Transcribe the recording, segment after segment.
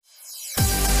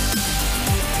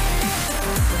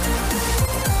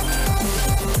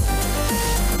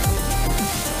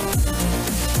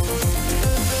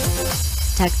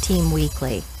Tech Team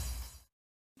Weekly.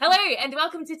 Hello and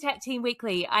welcome to Tech Team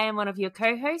Weekly. I am one of your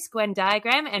co-hosts, Gwen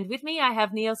Diagram, and with me I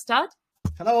have Neil Studd.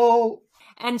 Hello.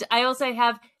 And I also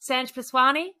have Sanj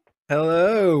Paswani.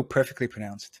 Hello. Perfectly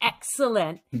pronounced.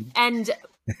 Excellent. And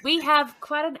we have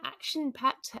quite an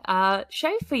action-packed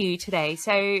show for you today.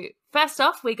 So first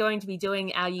off, we're going to be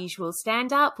doing our usual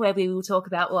stand-up where we will talk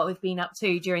about what we've been up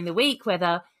to during the week,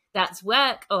 whether that's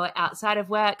work or outside of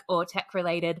work or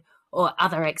tech-related or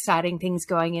other exciting things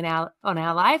going on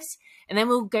our lives. And then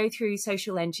we'll go through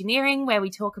social engineering where we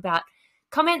talk about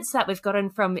comments that we've gotten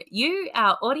from you,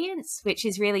 our audience, which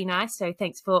is really nice. So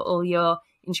thanks for all your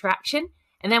interaction.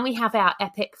 And then we have our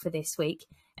epic for this week.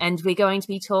 And we're going to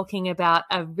be talking about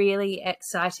a really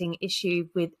exciting issue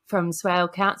from Swale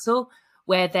Council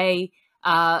where they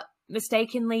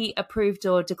mistakenly approved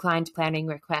or declined planning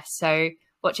requests. So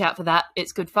watch out for that.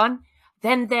 It's good fun.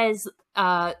 Then there's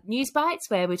News Bites,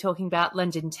 where we're talking about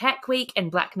London Tech Week and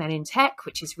Black Men in Tech,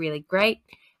 which is really great.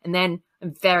 And then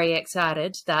I'm very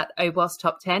excited that OWASP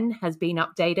Top 10 has been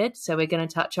updated, so we're going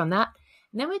to touch on that.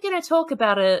 And then we're going to talk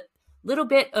about a little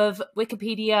bit of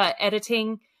Wikipedia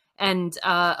editing and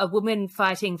a woman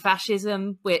fighting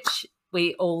fascism, which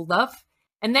we all love.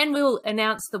 And then we'll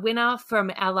announce the winner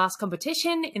from our last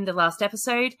competition in the last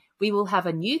episode. We will have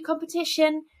a new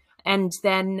competition. And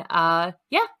then,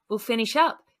 we'll finish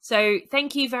up. So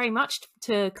thank you very much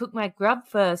to Cook My Grub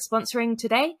for sponsoring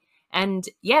today. And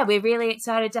yeah, we're really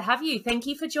excited to have you. Thank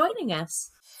you for joining us.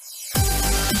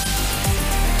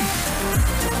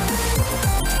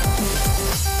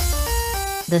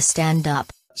 The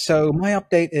stand-up. So my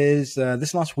update is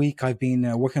this last week I've been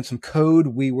working on some code.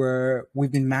 We've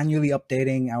been manually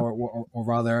updating or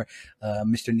rather,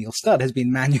 Mr. Neil Studd has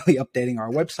been manually updating our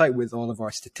website with all of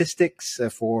our statistics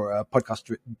for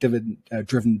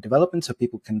podcast-driven development, so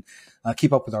people can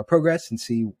keep up with our progress and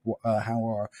see how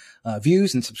our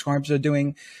views and subscribers are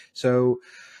doing. So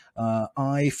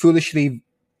I foolishly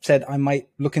said I might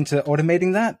look into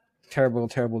automating that. Terrible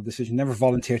decision. Never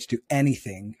volunteer to do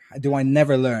anything. Do I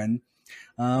never learn?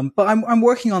 But I'm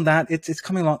working on that. It's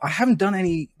coming along. I haven't done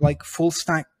any like full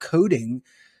stack coding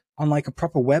on like a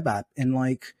proper web app in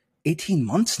like 18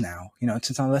 months now. You know,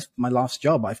 since I left my last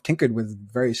job, I've tinkered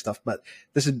with various stuff, but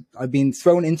I've been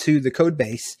thrown into the code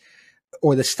base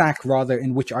or the stack rather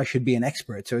in which I should be an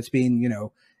expert. So it's been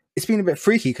a bit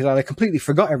freaky because I completely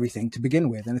forgot everything to begin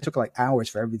with. And it took like hours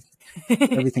for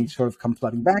everything to sort of come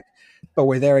flooding back, but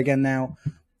we're there again now.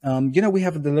 We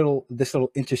have this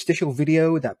little interstitial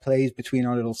video that plays between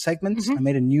our little segments. Mm-hmm. I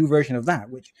made a new version of that,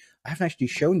 which I haven't actually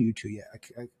shown you to yet.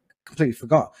 I completely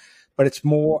forgot, but it's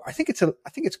more. I think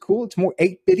it's cool. It's more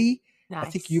 8-bitty. Nice. I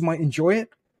think you might enjoy it.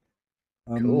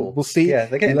 Cool. We'll see. Yeah,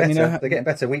 they're getting better. They're getting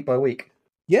better week by week.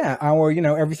 Yeah,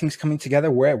 everything's coming together.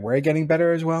 We're getting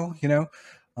better as well.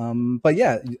 But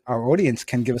yeah, our audience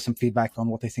can give us some feedback on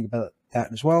what they think about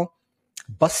that as well.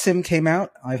 Bus Sim came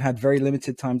out. I've had very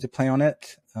limited time to play on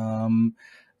it.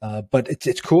 But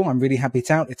it's cool. I'm really happy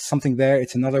it's out. It's something there.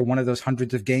 It's another one of those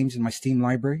hundreds of games in my Steam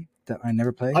library that I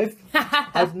never played.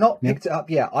 I've not picked it up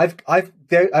yet.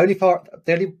 The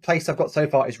only place I've got so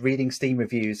far is reading Steam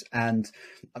reviews, and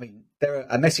I mean they're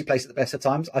a messy place at the best of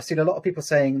times. I've seen a lot of people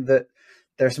saying that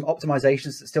there are some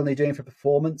optimizations that still need doing for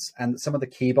performance, and some of the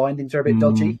key bindings are a bit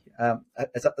dodgy.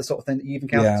 Is that the sort of thing that you've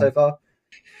encountered so far?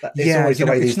 It's always the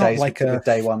way these days with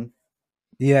day one.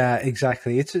 Yeah,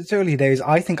 exactly. It's early days.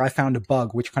 I think I found a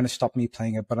bug which kind of stopped me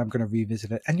playing it, but I'm going to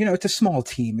revisit it. And, it's a small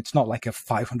team. It's not like a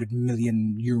 500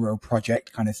 million euro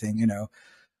project kind of thing,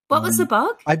 What was the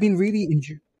bug? I've been really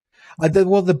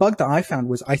the bug that I found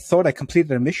was I thought I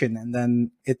completed a mission and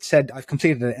then it said I've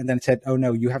completed it and then it said, oh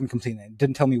no, you haven't completed it. It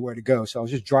didn't tell me where to go. So I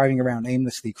was just driving around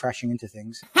aimlessly, crashing into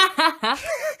things. That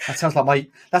sounds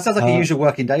like a usual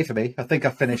working day for me. I think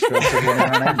I've finished running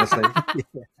around aimlessly.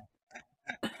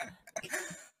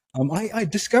 I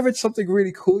discovered something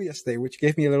really cool yesterday, which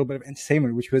gave me a little bit of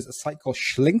entertainment, which was a site called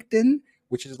Schlinkden,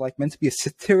 which is like meant to be a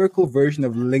satirical version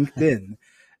of LinkedIn.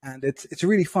 And it's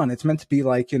really fun. It's meant to be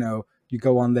like, you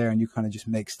go on there and you kind of just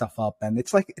make stuff up. And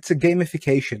it's a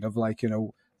gamification of like,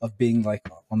 of being like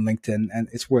on LinkedIn, and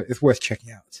it's worth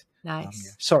checking out.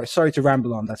 Nice. Sorry to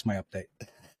ramble on. That's my update.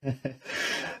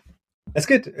 That's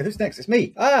good. Who's next? It's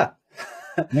me.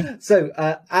 So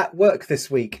at work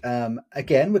this week,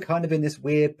 again, we're kind of in this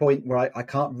weird point where I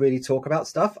can't really talk about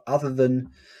stuff other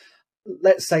than,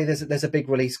 let's say there's a big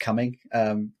release coming.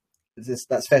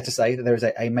 That's fair to say that there is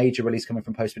a major release coming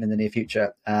from Postman in the near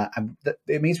future. And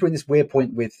it means we're in this weird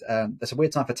point with, there's a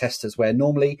weird time for testers where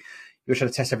normally you're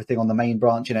trying to test everything on the main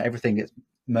branch, everything gets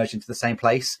merged into the same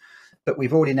place. But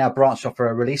we've already now branched off for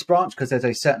a release branch because there's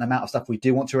a certain amount of stuff we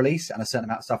do want to release and a certain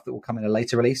amount of stuff that will come in a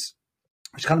later release.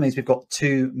 which kind of means we've got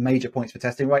 2 major points for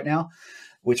testing right now,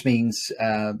 which means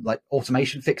like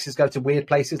automation fixes go to weird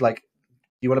places. Like,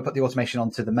 you want to put the automation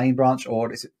onto the main branch,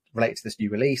 or is it related to this new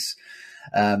release?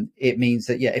 It means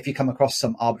that, yeah, if you come across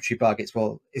some arbitrary bug, it's,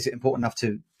 well, is it important enough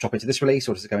to drop into this release,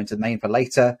 or does it go into the main for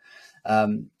later?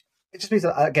 It just means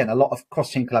that, again, a lot of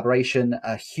cross-chain collaboration,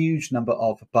 a huge number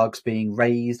of bugs being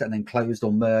raised and then closed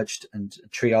or merged and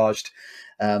triaged.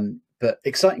 But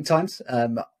exciting times.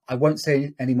 I won't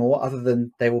say any more other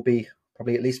than there will be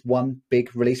probably at least one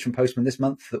big release from Postman this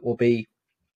month that will be,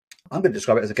 I'm going to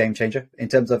describe it as a game changer in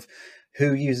terms of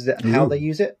who uses it and how they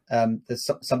use it. There's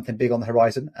something big on the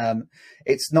horizon.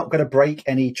 It's not going to break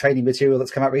any training material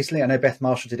that's come out recently. I know Beth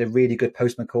Marshall did a really good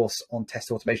Postman course on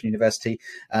Test Automation University.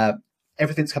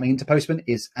 Everything that's coming into Postman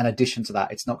is an addition to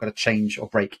that. It's not going to change or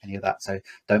break any of that. So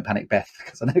don't panic, Beth,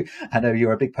 because I know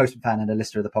you're a big Postman fan and a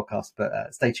listener of the podcast,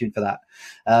 but stay tuned for that.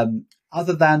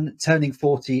 Other than turning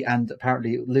 40 and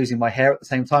apparently losing my hair at the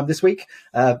same time this week,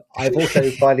 I've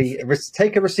also finally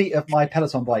taken a receipt of my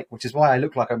Peloton bike, which is why I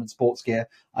look like I'm in sports gear.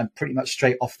 I'm pretty much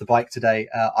straight off the bike today.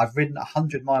 I've ridden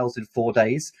 100 miles in 4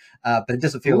 days, but it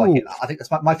doesn't feel like it. I think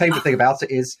that's my favorite thing about it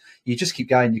is you just keep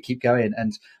going, you keep going.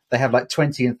 And they have like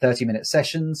 20 and 30-minute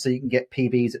sessions, so you can get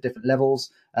PBs at different levels.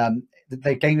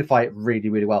 They gamify it really,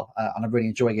 really well, and I'm really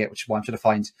enjoying it, which is why I'm trying to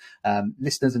find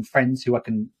listeners and friends who I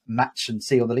can match and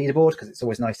see on the leaderboard, because it's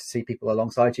always nice to see people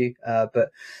alongside you. But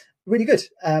really good.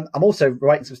 I'm also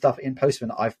writing some stuff in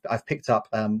Postman. I've picked up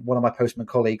one of my Postman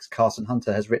colleagues, Carson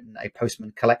Hunter, has written a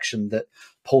Postman collection that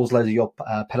pulls loads of your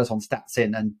Peloton stats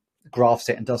in and graphs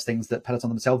it and does things that Peloton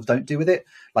themselves don't do with it.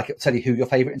 Like, it'll tell you who your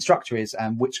favorite instructor is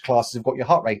and which classes have got your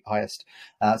heart rate highest.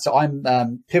 So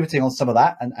I'm pivoting on some of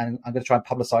that, and I'm going to try and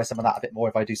publicize some of that a bit more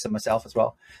if I do some myself as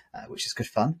well, which is good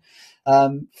fun.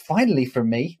 Finally, from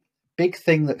me, big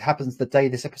thing that happens the day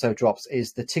this episode drops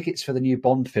is the tickets for the new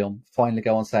Bond film finally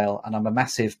go on sale. And I'm a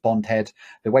massive Bond head.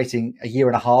 Been waiting a year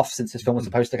and a half since this film was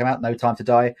supposed to come out, No Time to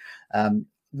Die.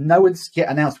 No one's yet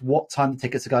announced what time the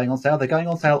tickets are going on sale. They're going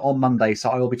on sale on Monday. So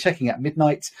I will be checking at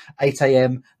midnight, 8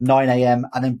 a.m., 9 a.m.,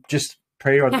 and then just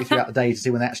periodically throughout the day to see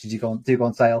when they actually do go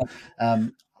on sale.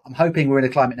 I'm hoping we're in a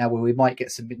climate now where we might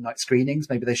get some midnight screenings.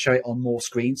 Maybe they show it on more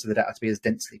screens so they don't have to be as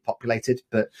densely populated.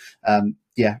 But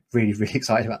yeah, really, really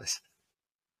excited about this.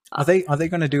 Are they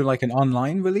going to do like an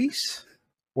online release,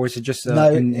 or is it just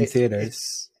in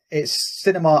theaters? It's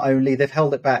cinema only. They've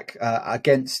held it back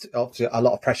against obviously a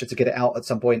lot of pressure to get it out at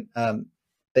some point.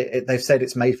 They've said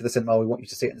it's made for the cinema. We want you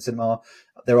to see it in the cinema.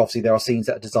 There are scenes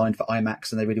that are designed for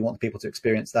IMAX, and they really want people to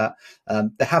experience that.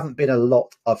 There haven't been a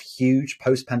lot of huge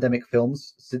post-pandemic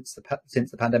films since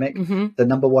the pandemic. Mm-hmm. The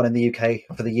number one in the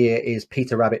UK for the year is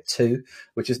Peter Rabbit 2,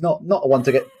 which is not a one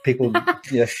to get people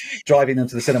driving them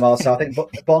to the cinema. So I think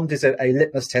Bond is a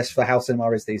litmus test for how cinema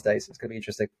is these days. It's going to be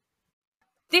interesting.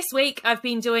 This week, I've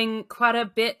been doing quite a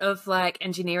bit of like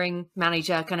engineering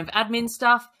manager kind of admin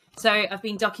stuff. So I've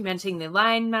been documenting the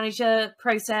line manager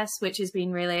process, which has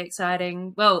been really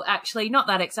exciting. Well, actually not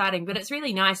that exciting, but it's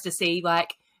really nice to see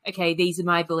like, okay, these are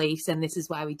my beliefs and this is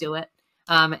why we do it.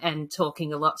 And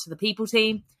talking a lot to the people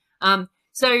team.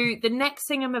 So the next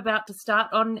thing I'm about to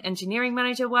start on engineering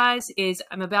manager wise is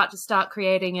I'm about to start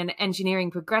creating an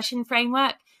engineering progression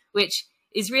framework, which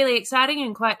is really exciting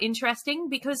and quite interesting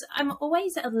because I'm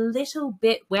always a little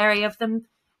bit wary of them,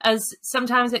 as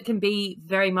sometimes it can be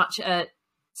very much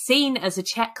seen as a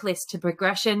checklist to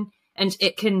progression, and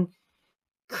it can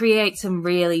create some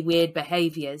really weird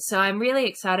behaviors. So I'm really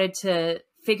excited to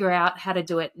figure out how to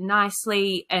do it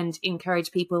nicely and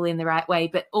encourage people in the right way,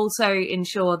 but also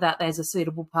ensure that there's a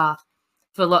suitable path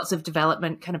for lots of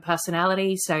development kind of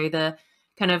personality. So the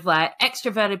kind of like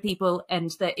extroverted people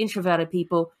and the introverted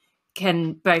people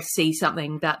can both see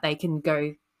something that they can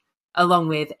go along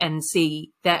with and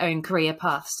see their own career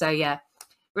path. So yeah,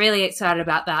 really excited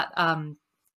about that.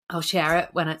 I'll share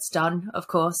it when it's done, of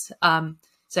course.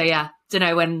 So yeah, don't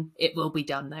know when it will be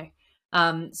done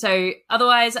though. So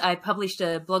otherwise I published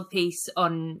a blog piece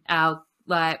on our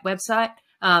website.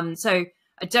 So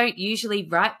I don't usually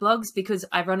write blogs because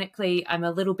ironically I'm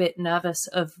a little bit nervous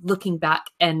of looking back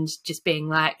and just being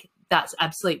like, that's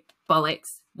absolute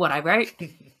bollocks what I wrote.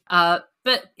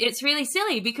 But it's really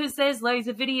silly because there's loads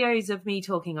of videos of me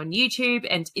talking on YouTube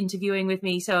and interviewing with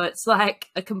me. So it's like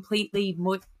a completely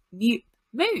moot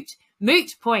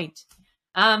point.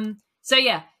 So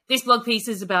yeah, this blog piece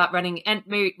is about running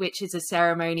Entmoot, which is a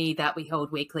ceremony that we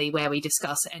hold weekly where we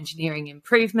discuss engineering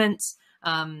improvements.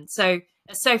 So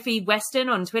as Sophie Weston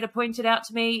on Twitter pointed out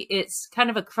to me, it's kind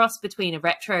of a cross between a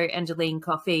retro and a lean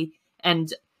coffee.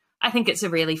 And I think it's a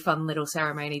really fun little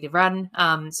ceremony to run.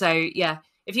 So yeah,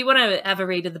 if you want to have a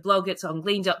read of the blog, it's on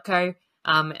glean.co.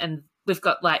 And we've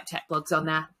got like tech blogs on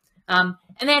there. And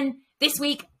then this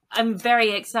week, I'm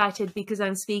very excited because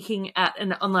I'm speaking at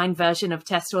an online version of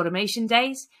Test Automation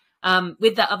Days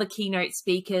with the other keynote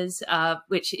speakers,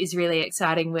 which is really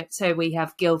exciting. So we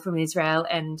have Gil from Israel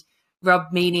and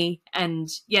Rob Meany. And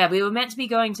yeah, we were meant to be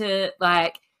going to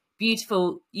like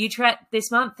beautiful Utrecht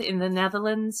this month in the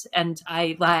Netherlands. And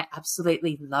I like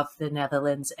absolutely love the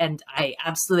Netherlands and I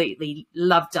absolutely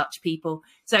love Dutch people.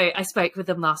 So I spoke with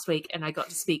them last week and I got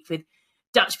to speak with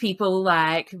Dutch people,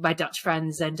 like my Dutch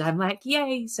friends, and I'm like,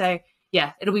 yay. So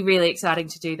yeah, it'll be really exciting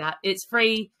to do that. It's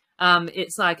free.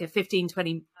 It's like a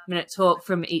 15-20 minute talk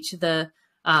from each of the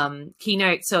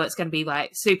keynotes. So it's going to be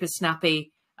like super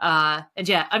snappy. And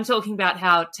yeah, I'm talking about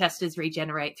how testers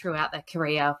regenerate throughout their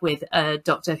career with a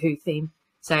Doctor Who theme.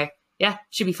 So yeah,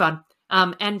 should be fun.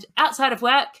 And outside of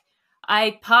work,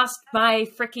 I passed my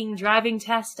freaking driving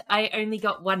test. I only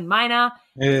got 1 minor.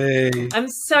 Hey. I'm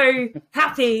so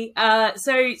happy.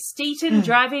 So Steaton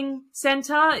Driving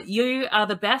Centre, you are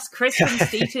the best. Chris from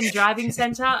Steaton Driving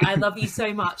Centre, I love you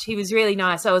so much. He was really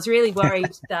nice. I was really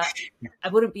worried that I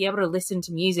wouldn't be able to listen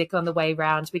to music on the way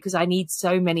round because I need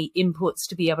so many inputs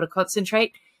to be able to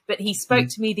concentrate. But he spoke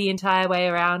to me the entire way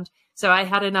around. So I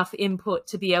had enough input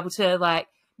to be able to like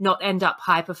not end up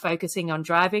hyper focusing on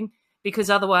driving.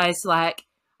 Because otherwise, like,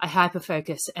 I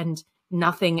hyperfocus and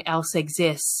nothing else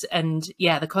exists. And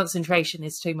yeah, the concentration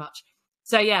is too much.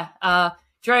 So yeah,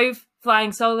 drove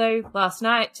flying solo last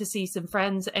night to see some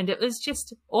friends and it was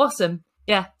just awesome.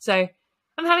 Yeah, so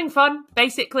I'm having fun.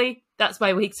 Basically, that's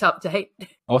my week's update.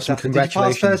 Awesome.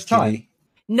 Congratulations. Did you pass first time? Judy.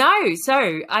 No,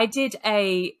 so I did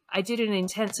an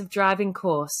intensive driving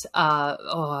course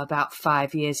about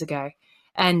 5 years ago.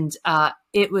 And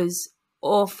it was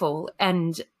awful.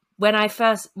 And when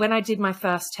I did my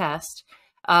first test,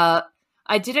 I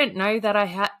didn't know that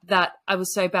I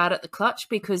was so bad at the clutch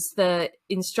because the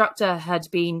instructor had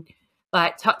been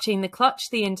like touching the clutch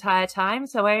the entire time.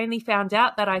 So I only found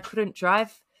out that I couldn't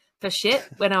drive for shit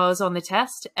when I was on the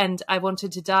test and I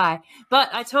wanted to die. But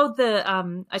I told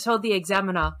the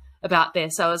examiner about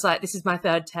this. I was like, this is my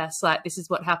third test. Like, this is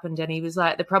what happened. And he was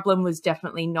like, the problem was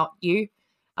definitely not you.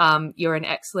 You're an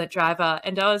excellent driver.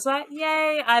 And I was like,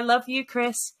 yay, I love you,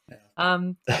 Chris.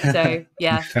 So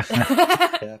yeah.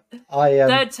 Yeah.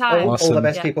 Third time. All the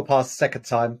best people pass the second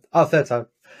time. Oh, third time.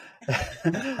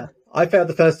 I failed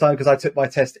the first time because I took my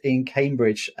test in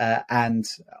Cambridge and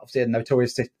obviously a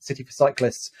notorious city for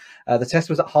cyclists. The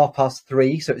test was at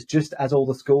 3:30, so it's just as all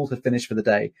the schools had finished for the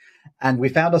day. And we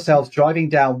found ourselves driving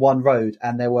down one road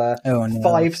and there were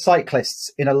 5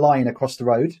 cyclists in a line across the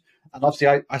road. And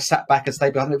obviously I sat back and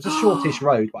stayed behind them. It was a shortish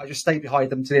road, but I just stayed behind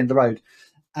them to the end of the road.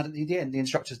 And at the end, the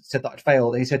instructor said that I'd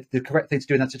failed. And he said the correct thing to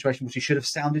do in that situation was you should have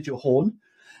sounded your horn.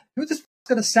 Who is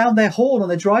going to sound their horn on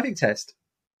their driving test?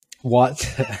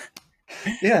 What?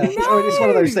 Yeah, it's one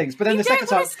of those things. But then the second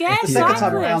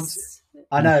time around,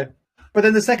 I know. But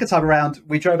then the second time around,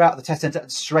 we drove out of the test centre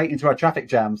straight into our traffic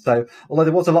jam. So although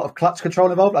there was a lot of clutch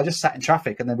control involved, I just sat in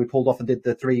traffic and then we pulled off and did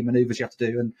the 3 manoeuvres you have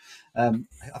to do. And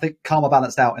I think karma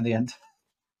balanced out in the end.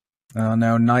 Oh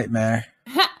no, nightmare.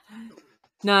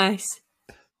 Nice.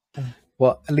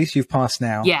 Well, at least you've passed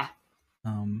now. Yeah.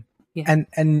 Yeah.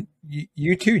 And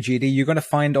you too, GD, you're going to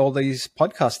find all these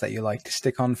podcasts that you like to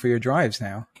stick on for your drives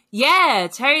now. Yeah,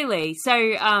 totally. So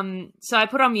I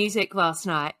put on music last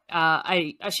night.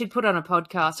 I should put on a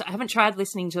podcast. I haven't tried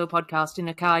listening to a podcast in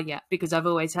a car yet because I've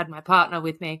always had my partner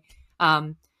with me.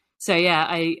 So yeah,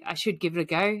 I should give it a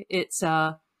go. It's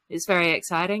very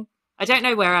exciting. I don't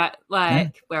know where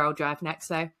I'll drive next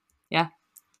though. Yeah.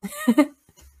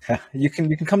 You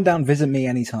can come down, visit me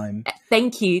anytime.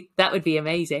 Thank you. That would be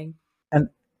amazing. And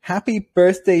happy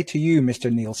birthday to you,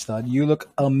 Mr. Neil Studd. You look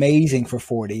amazing for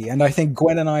 40. And I think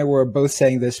Gwen and I were both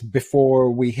saying this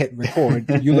before we hit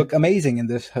record. You look amazing in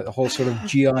this whole sort of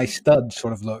GI stud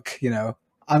sort of look, you know.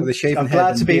 I'm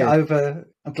glad to be over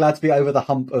the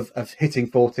hump of hitting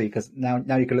 40 because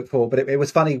now you can look forward. But it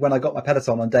was funny when I got my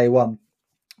Peloton on day one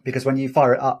because when you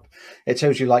fire it up, it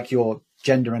shows you like your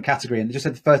gender and category, and it just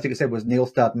said the first thing it said was Neil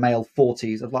Studd, male,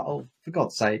 40s. I was like, oh, for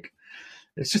God's sake,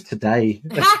 it's just today.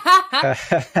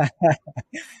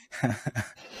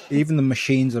 Even the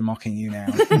machines are mocking you now.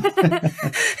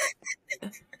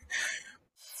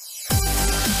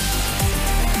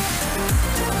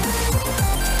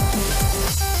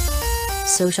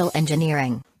 Social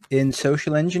engineering. In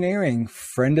social engineering,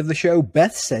 friend of the show,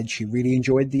 Beth, said she really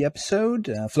enjoyed the episode,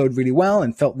 flowed really well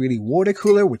and felt really water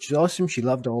cooler, which is awesome. She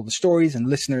loved all the stories and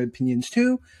listener opinions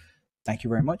too. Thank you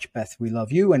very much, Beth. We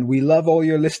love you and we love all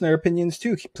your listener opinions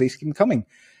too. Please keep them coming.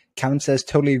 Callum says,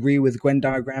 totally agree with Gwen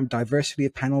Diagram. Diversity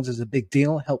of panels is a big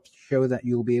deal. Helps show that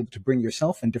you'll be able to bring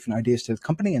yourself and different ideas to the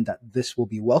company and that this will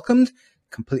be welcomed.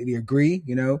 Completely agree.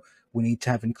 We need to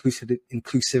have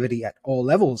inclusivity at all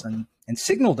levels and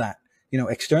signal that,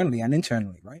 externally and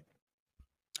internally, right?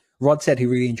 Rod said he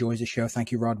really enjoys the show.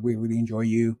 Thank you, Rod. We really enjoy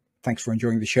you. Thanks for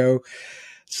enjoying the show.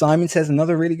 Simon says,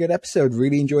 another really good episode.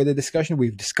 Really enjoyed the discussion.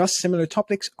 We've discussed similar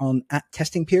topics on at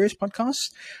Testing Peers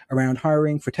podcast around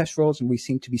hiring for test roles, and we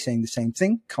seem to be saying the same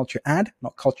thing. Culture add,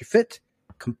 not culture fit.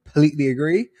 Completely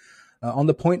agree. On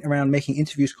the point around making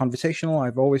interviews conversational,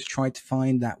 I've always tried to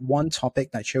find that one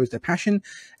topic that shows their passion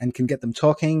and can get them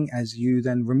talking, as you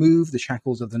then remove the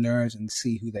shackles of the nerves and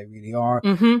see who they really are.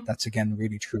 Mm-hmm. That's, again,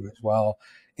 really true as well.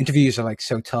 Interviews are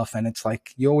so tough, and it's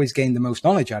you always gain the most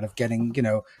knowledge out of getting,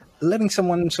 letting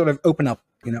someone sort of open up,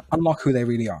 unlock who they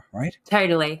really are, right?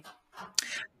 Totally.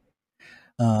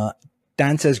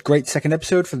 Dan says, great second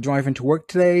episode for the drive into work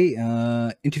today.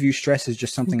 Interview stress is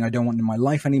just something I don't want in my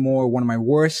life anymore. One of my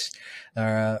worst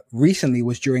recently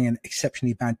was during an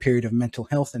exceptionally bad period of mental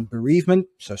health and bereavement.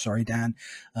 So sorry, Dan.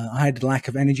 I had a lack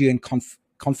of energy and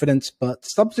confidence, but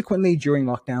subsequently during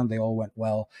lockdown, they all went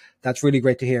well. That's really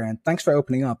great to hear. And thanks for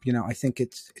opening up. I think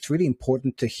it's really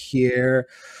important to hear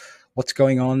what's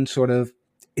going on sort of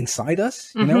inside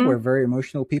us. We're very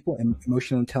emotional people, and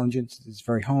emotional intelligence is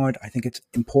very hard. I think it's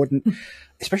important,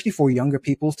 especially for younger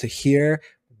people, to hear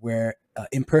we're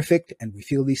imperfect and we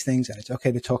feel these things and it's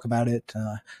okay to talk about it.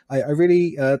 I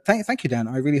really thank you, Dan.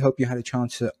 I really hope you had a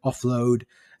chance to offload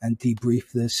and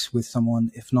debrief this with someone.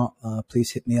 If not,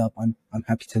 please hit me up. I'm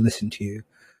happy to listen to you.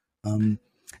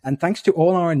 And thanks to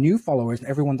all our new followers and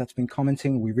everyone that's been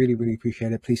commenting. We really, really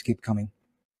appreciate it. Please keep coming.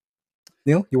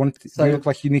 Neil, you look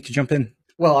like you need to jump in.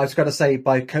 Well, I was going to say,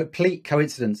 by complete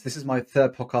coincidence, this is my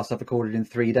third podcast I've recorded in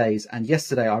 3 days. And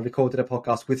yesterday I recorded a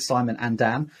podcast with Simon and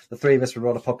Dan. The three of us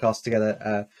wrote a podcast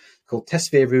together called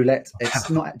Testsphere Roulette. It's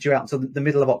not due out until the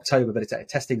middle of October, but it's a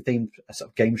testing themed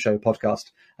sort of game show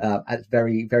podcast. And it's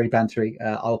very, very bantery.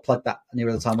 I'll plug that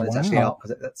nearer the time when it's actually out,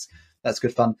 because that's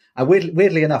good fun. And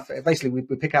weirdly enough, basically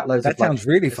we pick out loads of... That sounds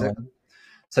really fun.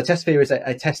 So Testsphere is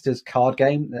a tester's card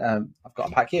game. I've got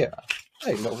a pack here.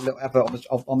 Hey, little advert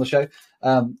on the show.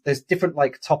 There's different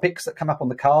topics that come up on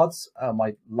the cards.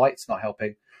 My light's not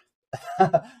helping.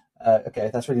 Okay,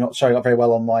 that's really not showing up very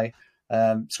well on my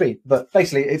screen. But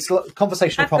basically, it's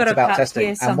conversational prompts about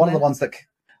testing. And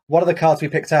one of the cards we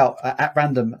picked out at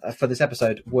random for this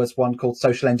episode was one called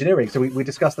social engineering. So we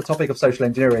discussed the topic of social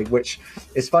engineering, which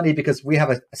is funny because we have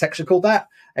a section called that.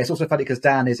 It's also funny because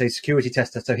Dan is a security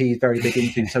tester, so he's very big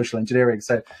into social engineering.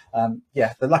 So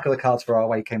the luck of the cards for our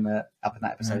way came up in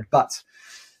that episode. But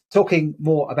talking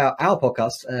more about our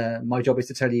podcast, my job is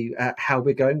to tell you how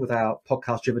we're going with our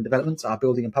podcast-driven development, our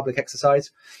building and public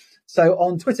exercise. So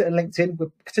on Twitter and LinkedIn,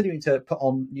 we're continuing to put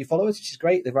on new followers, which is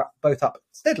great. They're both up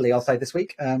steadily, I'll say, this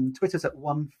week. Twitter's at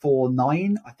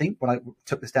 149, I think, when I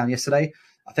took this down yesterday.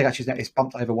 I think actually it's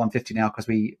bumped over 150 now because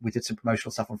we did some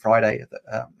promotional stuff on Friday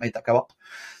that made that go up.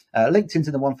 LinkedIn's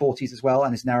in the 140s as well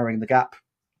and is narrowing the gap.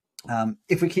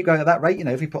 If we keep going at that rate,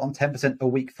 if we put on 10% a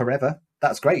week forever,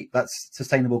 that's great. That's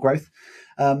sustainable growth.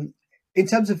 In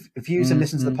terms of views and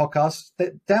listens to the podcast,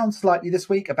 they're down slightly this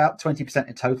week, about 20%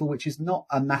 in total, which is not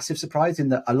a massive surprise in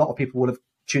that a lot of people will have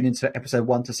tuned into episode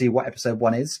 1 to see what episode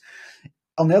 1 is.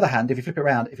 On the other hand, if you flip it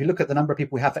around, if you look at the number of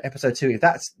people we have for episode 2, if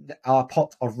that's our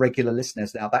pot of regular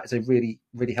listeners now, that is a really,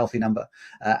 really healthy number.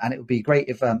 And it would be great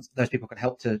if those people can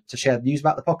help to share news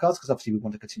about the podcast, because obviously we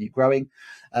want to continue growing.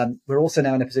 We're also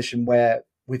now in a position where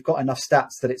we've got enough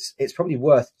stats that it's probably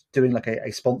worth doing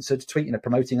a sponsored tweet,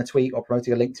 promoting a tweet or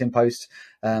promoting a LinkedIn post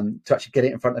to actually get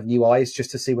it in front of new eyes,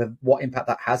 just to see what impact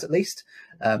that has, at least.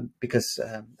 Because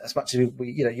as much as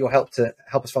your help to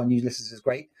help us find new listeners is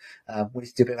great, we need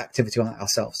to do a bit of activity on that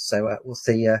ourselves. So we'll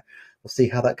see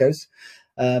how that goes.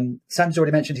 Sam's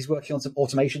already mentioned he's working on some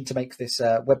automation to make this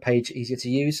web page easier to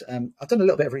use. I've done a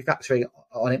little bit of refactoring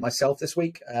on it myself this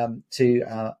week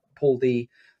to pull the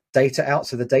data out.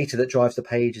 So the data that drives the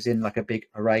page is in a big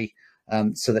array,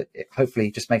 so that it hopefully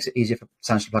just makes it easier for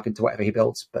Sanj to plug into whatever he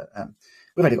builds. But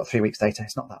we've only got 3 weeks data.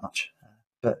 It's not that much.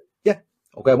 But yeah,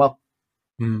 all going well.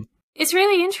 It's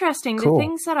really interesting. Cool. The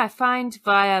things that I find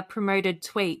via promoted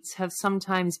tweets have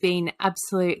sometimes been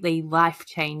absolutely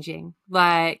life-changing.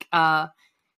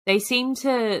 They seem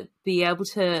to be able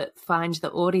to find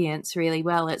the audience really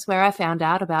well. It's where I found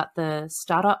out about the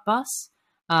startup bus,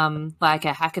 a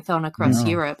hackathon across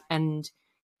Europe. And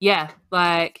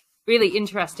really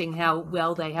interesting how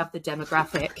well they have the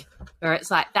demographic, where it's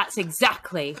that's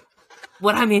exactly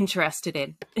what I'm interested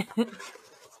in.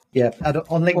 Yeah, and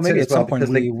on LinkedIn maybe as at some point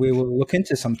because we will look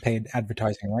into some paid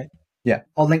advertising, right? Yeah,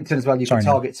 on LinkedIn as well, you Sorry, can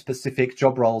Neil. target specific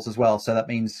job roles as well. So that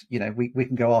means, we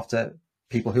can go after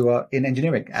people who are in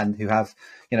engineering and who have,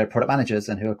 product managers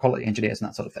and who are quality engineers and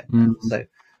that sort of thing. So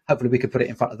hopefully we could put it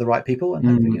in front of the right people and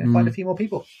hopefully, find a few more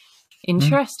people.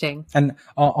 Interesting. And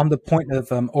on the point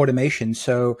of automation,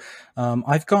 so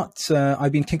I've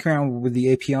been tinkering around with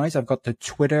the APIs. I've got the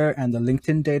Twitter and the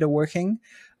LinkedIn data working.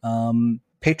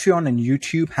 Patreon and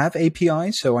YouTube have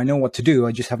APIs, so I know what to do.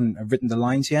 I just haven't written the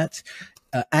lines yet.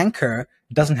 Anchor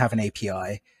doesn't have an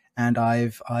API, and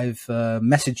I've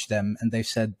messaged them, and they've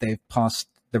said they've passed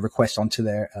the request onto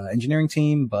their engineering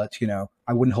team, but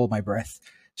I wouldn't hold my breath.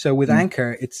 So with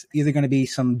Anchor, it's either going to be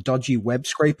some dodgy web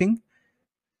scraping,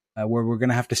 where we're going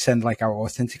to have to send like our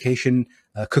authentication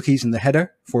cookies in the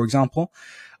header, for example,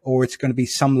 or it's going to be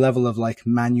some level of like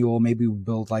manual. Maybe we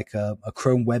build like a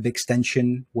Chrome web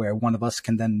extension where one of us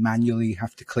can then manually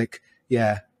have to click,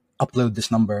 upload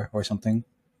this number or something.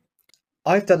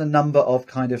 I've done a number of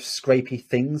kind of scrapey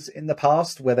things in the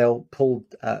past where they'll pull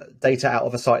data out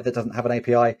of a site that doesn't have an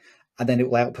API, and then it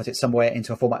will output it somewhere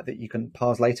into a format that you can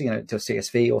parse later, to a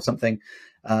CSV or something.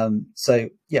 So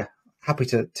yeah, happy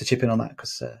to chip in on that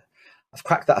because I've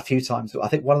cracked that a few times. I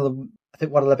think one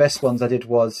of the best ones I did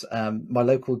was my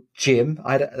local gym.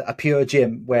 I had a pure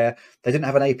gym where they didn't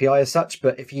have an API as such,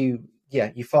 but if you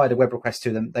fired a web request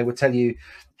to them, they would tell you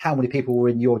how many people were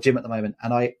in your gym at the moment.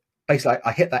 And I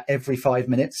hit that every 5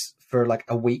 minutes for like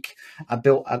a week. I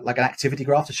built like an activity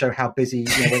graph to show how busy,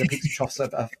 where the peaks and troughs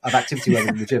of activity were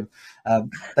in the gym.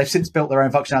 They've since built their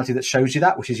own functionality that shows you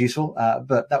that, which is useful.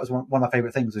 But that was one of my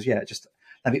favorite things was, just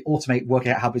let me automate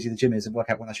working out how busy the gym is and work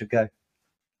out when I should go.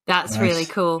 That's nice. Really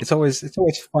cool. It's always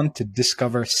fun to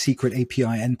discover secret API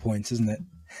endpoints, isn't it?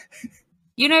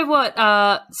 You know what?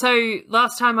 So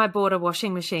last time I bought a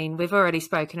washing machine, we've already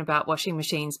spoken about washing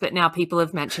machines, but now people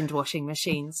have mentioned washing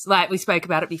machines. Like we spoke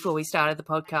about it before we started the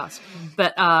podcast.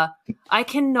 But I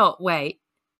cannot wait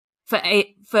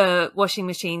for washing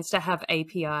machines to have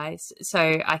APIs so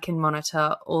I can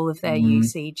monitor all of their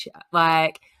usage.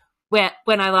 Like when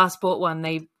I last bought one,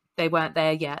 they weren't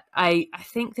there yet. I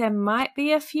think there might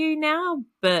be a few now,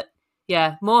 but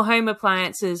yeah, more home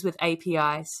appliances with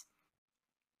APIs.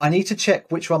 I need to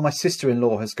check which one my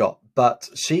sister-in-law has got, but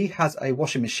she has a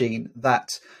washing machine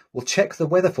that will check the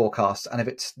weather forecast. And if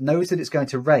it knows that it's going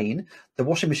to rain, the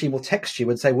washing machine will text you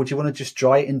and say, well, do you want to just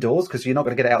dry it indoors? Because you're not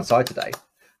going to get it outside today.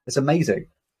 It's amazing.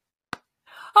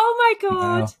 Oh my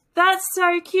God. Wow. That's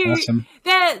so cute. Awesome.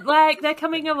 They're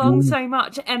coming along so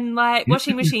much, and like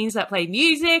washing machines that play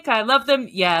music, I love them.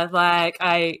 Yeah, like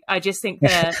I just think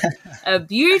they're a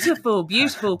beautiful,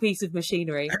 beautiful piece of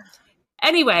machinery.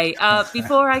 Anyway,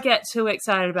 before I get too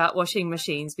excited about washing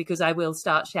machines, because I will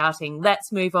start shouting,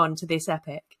 let's move on to this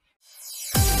epic.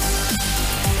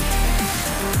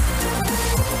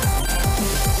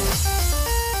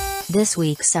 This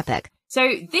week's epic.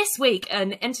 So this week,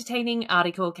 an entertaining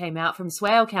article came out from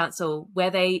Swale Council where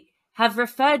they have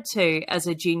referred to as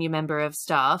a junior member of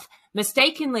staff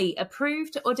mistakenly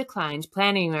approved or declined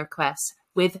planning requests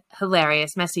with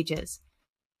hilarious messages.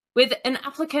 With an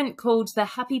applicant called the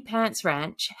Happy Pants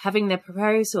Ranch having their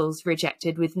proposals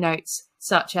rejected with notes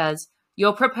such as,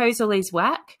 your proposal is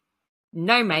whack?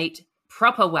 No, mate,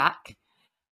 proper whack.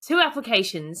 2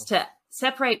 applications to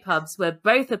separate pubs were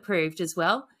both approved as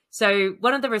well. So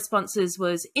one of the responses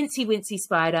was Incy Wincy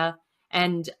Spider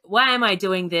and why am I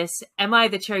doing this? Am I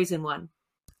the chosen one?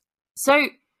 So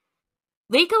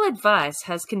legal advice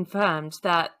has confirmed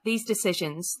that these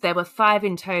decisions, there were 5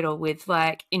 in total with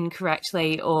like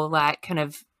incorrectly or like kind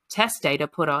of test data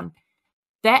put on,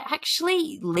 they're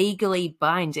actually legally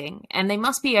binding and they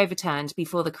must be overturned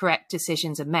before the correct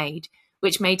decisions are made,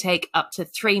 which may take up to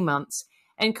 3 months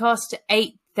and cost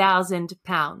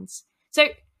 £8,000. So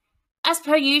as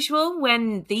per usual,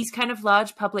 when these kind of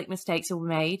large public mistakes are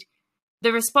made,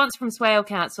 the response from Swale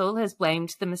Council has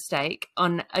blamed the mistake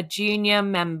on a junior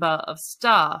member of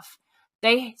staff.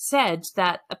 They said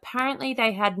that apparently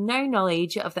they had no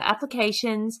knowledge of the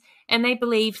applications and they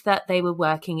believed that they were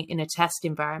working in a test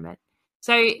environment.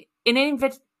 So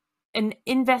an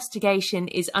investigation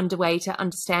is underway to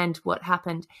understand what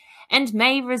happened and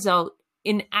may result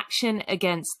in action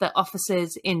against the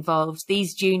officers involved,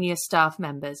 these junior staff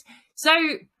members. So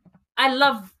I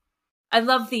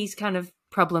love these kind of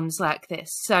problems like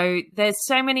this. So there's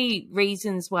so many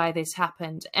reasons why this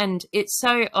happened, and it's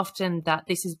so often that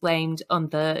this is blamed on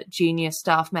the junior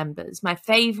staff members. One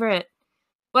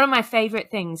of my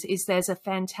favorite things is there's a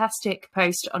fantastic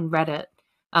post on Reddit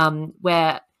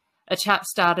where a chap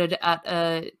started at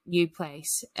a new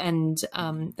place and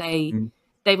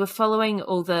they were following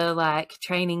all the like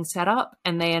training setup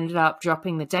and they ended up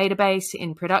dropping the database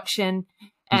in production.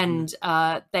 And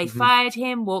they fired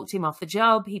him, walked him off the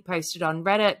job. He posted on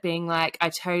Reddit being like, I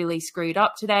totally screwed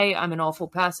up today. I'm an awful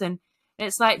person. And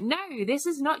it's like, no, this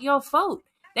is not your fault.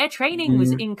 Their training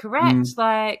was incorrect.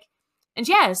 Like, and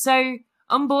yeah, so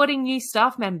onboarding new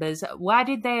staff members, why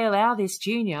did they allow this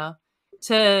junior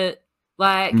to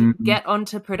like get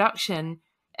onto production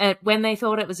when they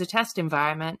thought it was a test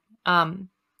environment?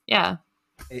 Yeah.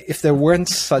 If there weren't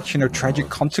such, tragic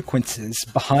consequences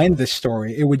behind this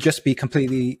story, it would just be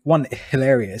completely, one,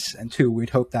 hilarious, and two, we'd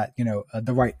hope that,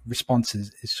 the right response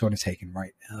is sort of taken,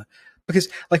 right? Because,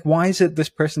 like, why is it this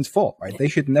person's fault, right? They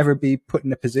should never be put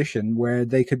in a position where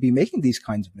they could be making these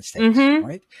kinds of mistakes,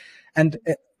 right?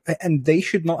 And they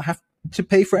should not have to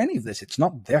pay for any of this. It's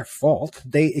not their fault.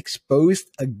 They exposed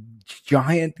a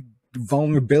giant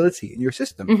vulnerability in your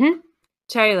system.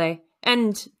 Totally.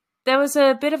 And there was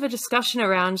a bit of a discussion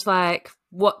around like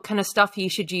what kind of stuff you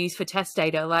should use for test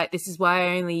data. Like, this is why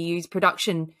I only use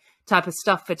production type of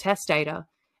stuff for test data.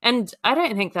 And I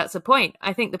don't think that's the point.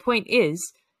 I think the point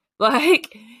is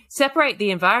like separate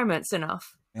the environments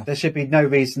enough. There should be no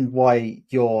reason why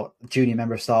your junior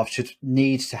member of staff should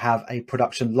need to have a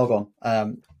production logon.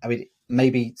 I mean,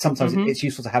 maybe sometimes it's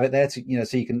useful to have it there to,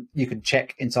 so you can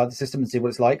check inside the system and see what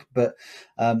it's like. But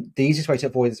the easiest way to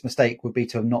avoid this mistake would be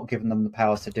to have not given them the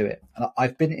powers to do it. And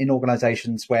I've been in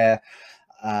organizations where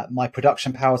my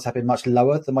production powers have been much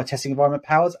lower than my testing environment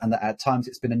powers, and that at times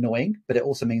it's been annoying, but it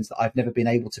also means that I've never been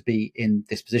able to be in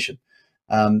this position.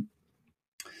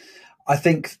 I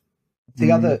think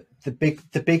the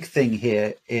big thing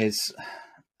here is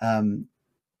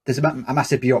there's a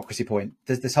massive bureaucracy point.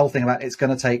 There's this whole thing about it's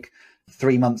going to take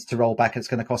 3 months to roll back and it's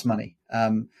going to cost money.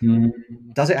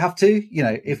 Does it have to?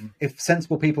 If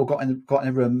sensible people got in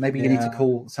a room, maybe you need to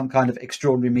call some kind of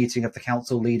extraordinary meeting of the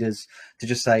council leaders to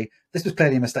just say, this was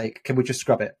clearly a mistake. Can we just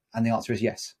scrub it? And the answer is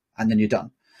yes. And then you're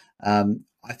done.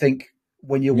 I think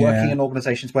when you're working in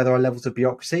organizations where there are levels of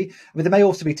bureaucracy, I mean, there may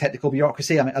also be technical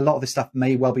bureaucracy. I mean, a lot of this stuff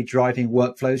may well be driving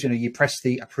workflows. You press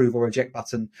the approve or reject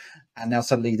button and now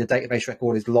suddenly the database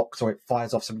record is locked or it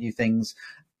fires off some new things.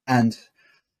 And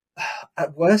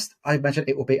at worst, I imagine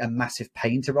it will be a massive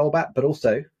pain to roll back, but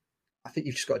also I think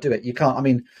you've just got to do it. You can't, I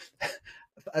mean,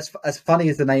 as funny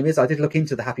as the name is, I did look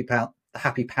into the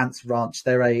Happy Pants Ranch.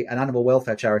 They're an animal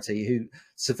welfare charity who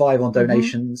survive on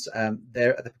donations.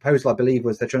 The proposal, I believe,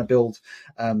 was they're trying to build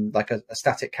like a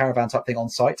static caravan type thing on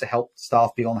site to help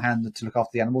staff be on hand to look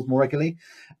after the animals more regularly.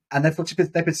 And they've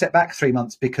been set back 3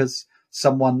 months because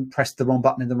someone pressed the wrong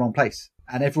button in the wrong place.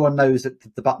 And everyone knows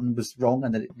that the button was wrong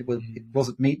and that it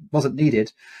wasn't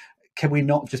needed. Can we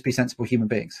not just be sensible human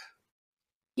beings?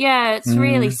 Yeah, it's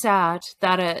really sad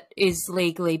that it is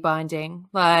legally binding.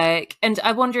 Like, and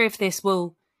I wonder if this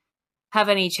will have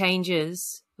any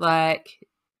changes, like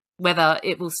whether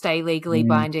it will stay legally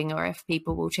binding or if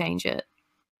people will change it.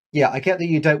 Yeah, I get that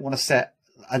you don't want to set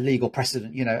a legal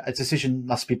precedent. A decision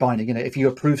must be binding. If you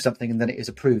approve something and then it is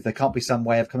approved, there can't be some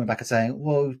way of coming back and saying,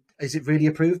 well, is it really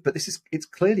approved? But it's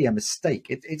clearly a mistake.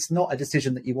 It's not a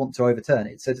decision that you want to overturn.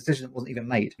 It's a decision that wasn't even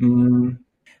made.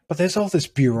 But there's all this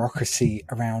bureaucracy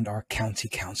around our county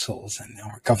councils and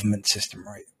our government system,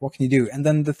 right? What can you do? And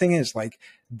then the thing is, like,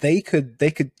 they could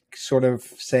sort of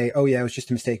say, oh yeah, it was just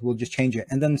a mistake, we'll just change it.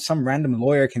 And then some random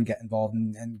lawyer can get involved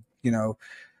and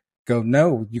go,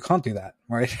 no, you can't do that,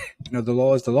 right? The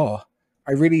law is the law.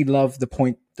 I really love the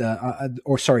point, I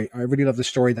really love the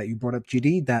story that you brought up,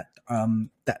 GD, that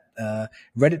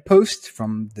Reddit post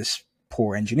from this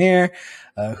poor engineer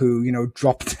who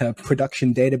dropped a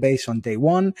production database on day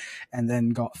one and then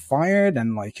got fired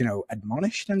and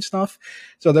admonished and stuff.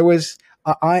 So there was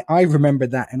I remember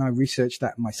that, and I researched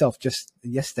that myself just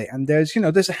yesterday, and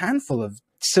there's a handful of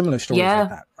similar stories like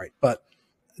that, right? But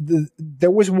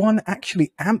there was one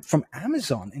actually from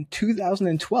Amazon in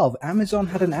 2012. Amazon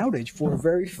had an outage for a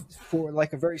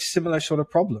very similar sort of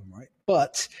problem, right?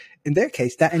 But in their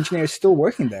case, that engineer is still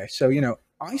working there. So,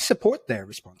 I support their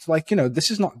response. Like,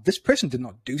 this person did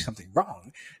not do something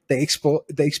wrong. They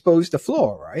exposed the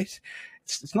flaw, right?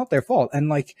 It's not their fault.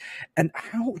 And and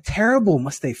how terrible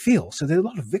must they feel? So there's a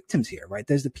lot of victims here, right?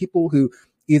 There's the people who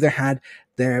either had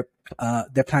their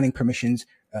planning permissions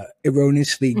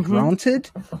erroneously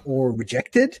granted or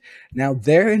rejected. Now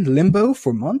they're in limbo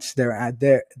for months. They're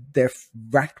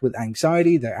racked with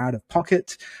anxiety. They're out of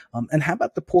pocket. And how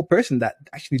about the poor person that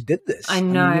actually did this? I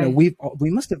know. I mean,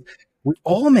 we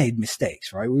all made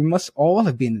mistakes, right? We must all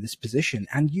have been in this position,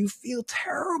 and you feel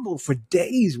terrible for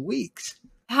days, weeks.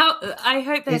 I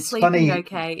hope they're sleeping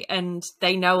okay and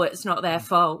they know it's not their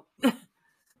fault.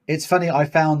 It's funny. I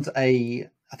found I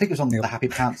think it was on the Happy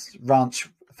Pants Ranch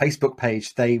Facebook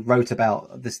page. They wrote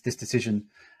about this decision,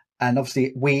 And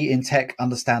obviously we in tech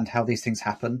understand how these things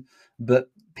happen, but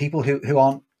people who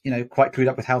aren't, quite clued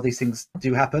up with how these things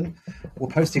do happen were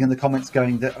posting in the comments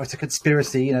going that it's a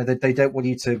conspiracy, that they don't want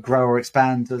you to grow or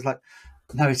expand. It's like,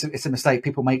 no, it's a mistake.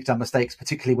 People make dumb mistakes,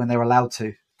 particularly when they're allowed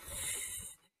to.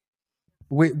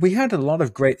 We had a lot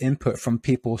of great input from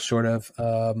people sort of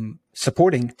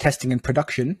supporting testing in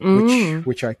production,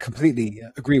 which I completely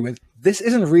agree with. This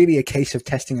isn't really a case of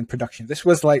testing in production. This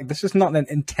is not an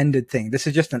intended thing. This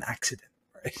is just an accident,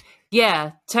 right?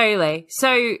 Yeah, totally.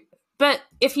 So, but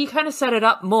if you kind of set it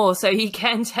up more so you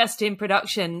can test in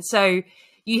production, so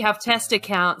you have test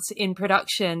accounts in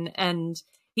production and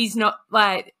he's not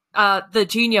like, the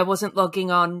junior wasn't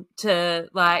logging on to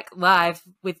like live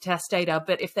with test data,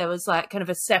 but if there was like kind of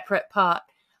a separate part,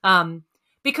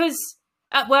 because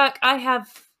at work I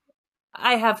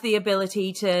have the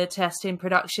ability to test in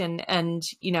production and,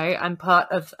 I'm part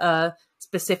of a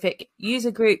specific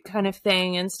user group kind of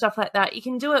thing and stuff like that. You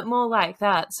can do it more like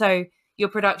that. So your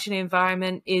production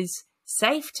environment is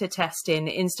safe to test in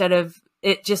instead of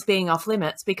it just being off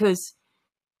limits, because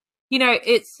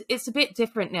it's a bit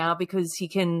different now because you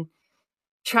can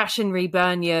trash and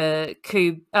reburn your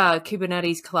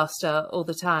Kubernetes cluster all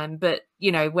the time. But,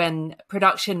 when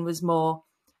production was more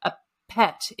a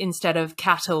pet instead of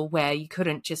cattle where you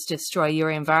couldn't just destroy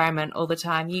your environment all the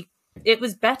time, it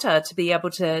was better to be able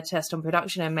to test on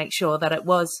production and make sure that it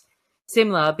was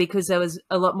similar, because there was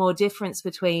a lot more difference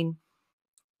between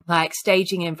like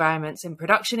staging environments and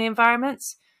production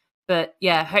environments. But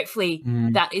yeah, hopefully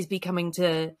that is becoming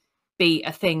to be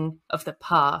a thing of the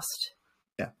past.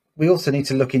 Yeah. We also need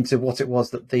to look into what it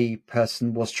was that the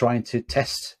person was trying to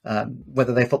test,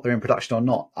 whether they thought they're in production or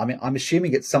not. I mean, I'm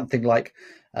assuming it's something like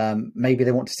maybe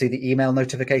they want to see the email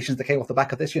notifications that came off the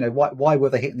back of this. Why were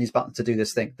they hitting these buttons to do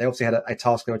this thing? They obviously had a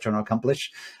task they were trying to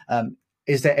accomplish.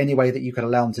 Is there any way that you could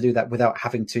allow them to do that without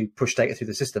having to push data through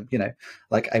the system?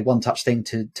 Like a one-touch thing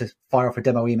to fire off a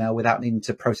demo email without needing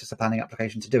to process a planning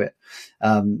application to do it.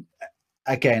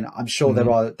 Again, I'm sure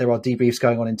there are debriefs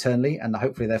going on internally, and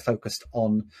hopefully they're focused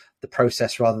on the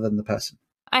process rather than the person.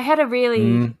 I had a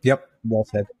really well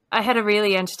said. I had a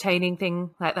really entertaining thing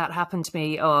like that happen to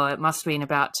me, or it must have been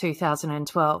about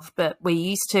 2012. But we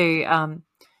used to,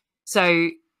 so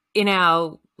in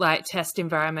our like test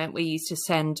environment, we used to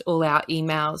send all our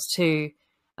emails to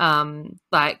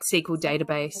like SQL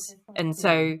database, and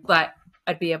so like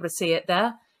I'd be able to see it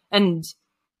there. And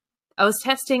I was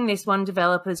testing this one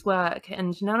developer's work,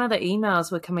 and none of the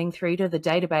emails were coming through to the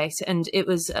database. And it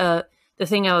was the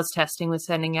thing I was testing was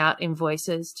sending out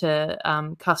invoices to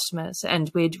customers,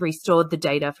 and we'd restored the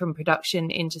data from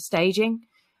production into staging.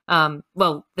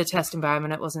 Well, the test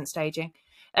environment, it wasn't staging,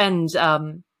 and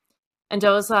I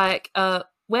was like,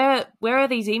 where are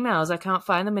these emails? I can't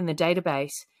find them in the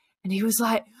database. And he was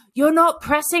like, you're not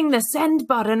pressing the send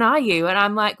button, are you? And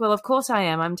I'm like, well, of course I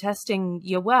am. I'm testing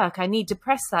your work. I need to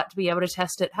press that to be able to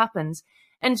test it happens.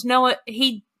 And no,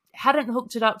 he hadn't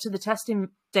hooked it up to the testing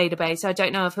database. I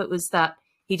don't know if it was that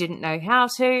he didn't know how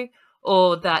to,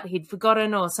 or that he'd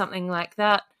forgotten, or something like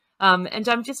that. And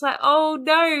I'm just like, oh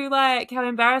no, like how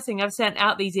embarrassing. I've sent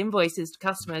out these invoices to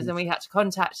customers and we had to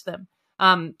contact them.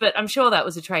 But I'm sure that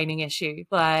was a training issue.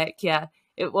 Like, yeah,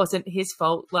 it wasn't his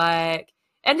fault. Like,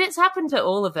 and it's happened to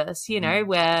all of us,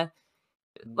 where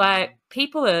like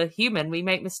people are human. We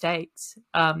make mistakes.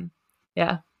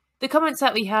 Yeah. The comments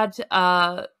that we had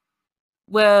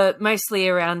were mostly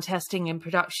around testing in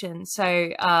production. So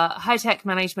high tech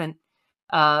management,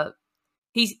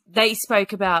 they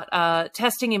spoke about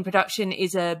testing in production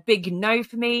is a big no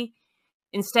for me.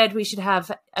 Instead, we should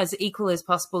have as equal as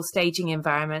possible staging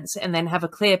environments, and then have a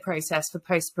clear process for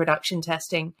post-production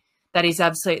testing that is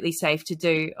absolutely safe to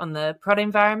do on the prod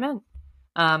environment.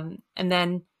 And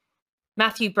then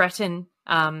Matthew Breton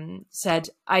said,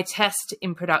 I test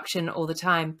in production all the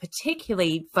time,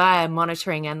 particularly via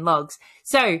monitoring and logs.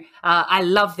 So I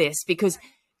love this, because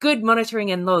good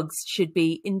monitoring and logs should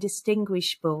be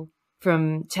indistinguishable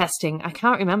from testing. I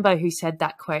can't remember who said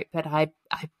that quote, but I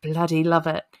bloody love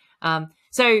it.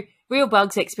 So real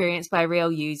bugs experienced by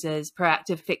real users,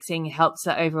 proactive fixing helps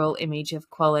the overall image of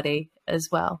quality as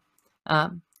well.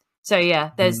 So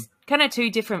yeah, there's kind of two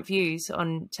different views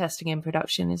on testing in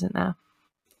production, isn't there?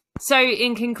 So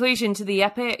in conclusion to the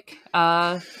epic,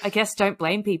 I guess don't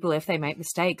blame people if they make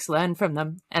mistakes, learn from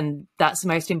them. And that's the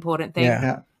most important thing.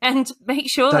 Yeah. And make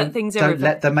sure that things are... Don't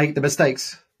let them make the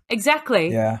mistakes.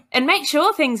 Exactly. Yeah. And make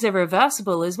sure things are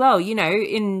reversible as well.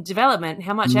 In development,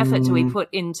 how much effort do we put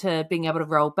into being able to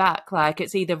roll back? Like,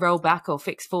 it's either roll back or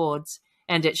fix forwards.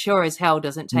 And it sure as hell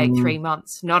doesn't take 3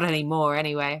 months. Not anymore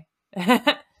anyway.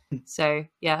 So,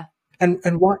 yeah. And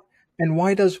And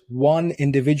why does one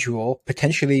individual,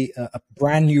 potentially a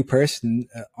brand new person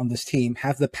on this team,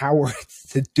 have the power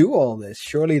to do all this?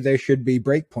 Surely there should be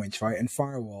breakpoints, right? And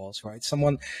firewalls, right?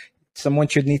 Someone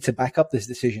should need to back up this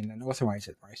decision and authorize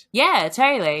it, right? Yeah,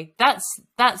 totally. That's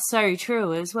so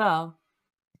true as well.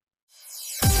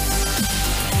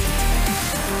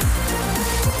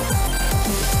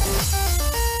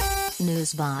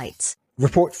 News Bites.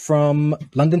 Report from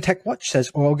London Tech Watch says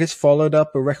August followed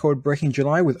up a record-breaking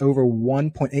July with over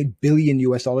 $1.8 billion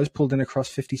US pulled in across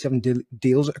 57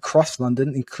 deals across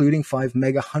London, including 5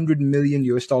 mega $100 million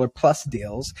US plus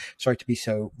deals. Sorry to be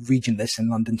so regionless and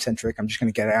London-centric. I'm just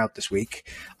going to get it out this week.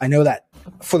 I know that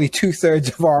fully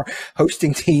 2/3 of our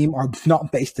hosting team are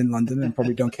not based in London and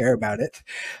probably don't care about it.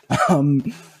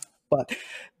 But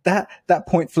that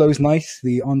point flows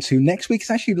nicely onto next week.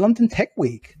 It's actually London Tech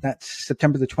Week. That's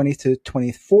September the 20th to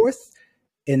 24th.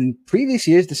 In previous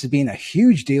years, this has been a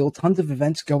huge deal. Tons of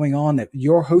events going on.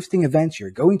 You're hosting events, you're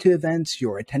going to events,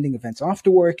 you're attending events after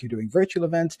work, you're doing virtual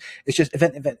events. It's just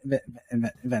event.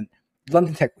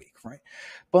 London Tech Week, right?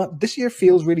 But this year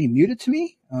feels really muted to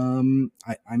me.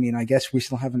 I mean, I guess we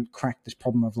still haven't cracked this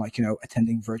problem of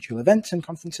attending virtual events and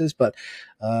conferences, but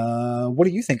what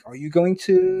do you think? Are you going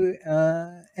to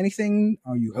anything?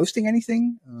 Are you hosting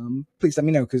anything? Please let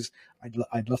me know, because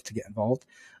I'd love to get involved.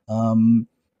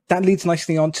 That leads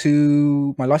nicely on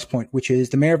to my last point, which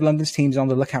is the Mayor of London's team is on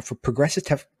the lookout for progressive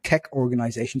tech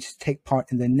organizations to take part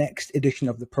in the next edition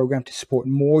of the program to support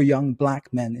more young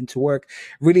Black men into work.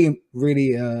 Really,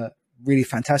 really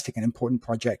fantastic and important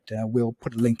project. We'll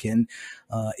put a link in.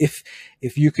 If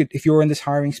you're in this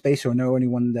hiring space or know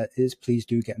anyone that is, please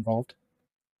do get involved.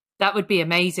 That would be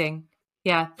amazing.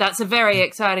 Yeah, that's a very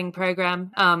exciting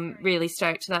program. Really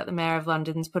stoked that the Mayor of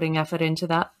London's putting effort into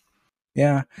that.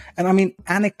 Yeah. And I mean,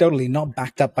 anecdotally, not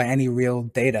backed up by any real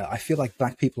data, I feel like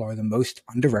Black people are the most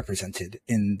underrepresented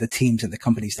in the teams and the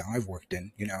companies that I've worked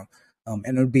in, and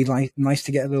it would be nice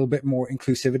to get a little bit more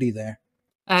inclusivity there.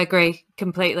 I agree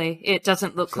completely. It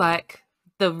doesn't look like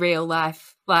the real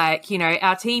life. Our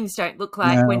teams don't look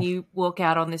like when you walk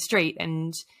out on the street,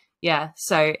 and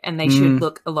they should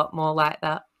look a lot more like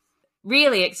that.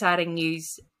 Really exciting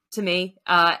news to me,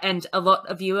 and a lot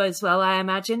of you as well, I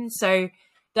imagine. So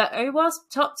the OWASP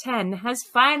Top 10 has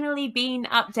finally been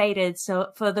updated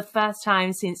for the first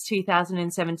time since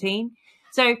 2017.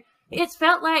 So it's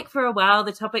felt like for a while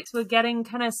the topics were getting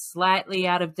kind of slightly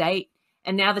out of date,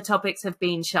 and now the topics have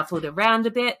been shuffled around a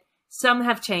bit. Some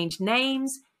have changed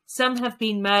names, some have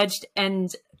been merged, and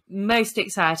most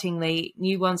excitingly,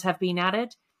 new ones have been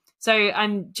added. So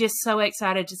I'm just so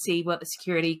excited to see what the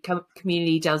security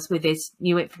community does with this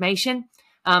new information.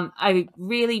 I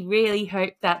really, really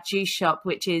hope that Juice Shop,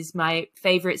 which is my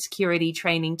favorite security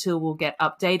training tool, will get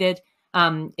updated.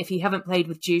 If you haven't played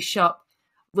with Juice Shop,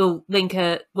 we'll link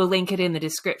it in the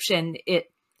description.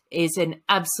 It is an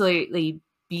absolutely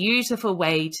beautiful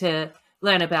way to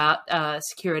learn about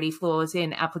security flaws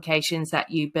in applications that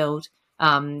you build.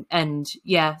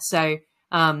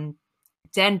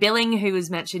 Dan Billing, who was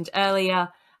mentioned earlier,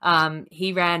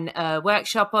 he ran a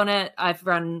workshop on it. I've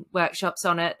run workshops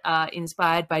on it,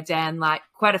 inspired by Dan, like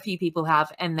quite a few people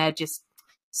have, and they're just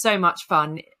so much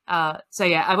fun. I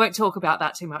won't talk about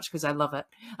that too much because I love it.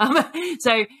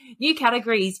 So new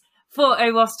categories for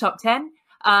OWASP Top 10,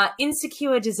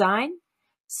 insecure design,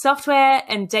 software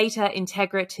and data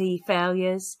integrity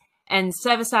failures, and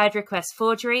server-side request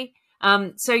forgery.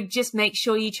 So just make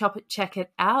sure you check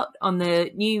it out on the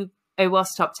new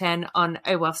OWASP Top 10 on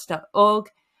owasp.org.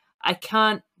 I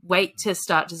can't wait to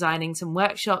start designing some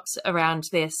workshops around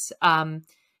this. It's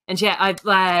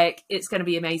going to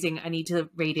be amazing. I need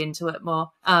to read into it more.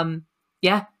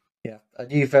 Yeah, a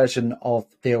new version of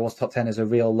the OWASP Top 10 is a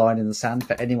real line in the sand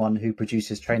for anyone who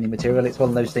produces training material. It's one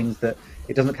of those things that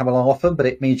it doesn't come along often, but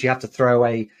it means you have to throw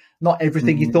away not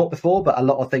everything you thought before, but a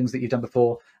lot of things that you've done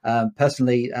before.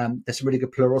 Personally, there's some really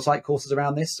good Pluralsight courses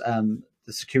around this.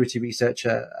 The security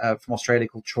researcher from Australia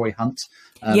called Troy Hunt,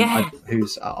 I've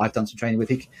done some training with.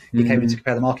 He came in to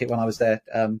compare the market when I was there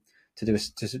to do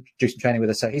some training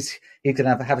with us. So he's going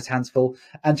to have his hands full.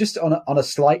 And just on a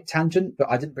slight tangent,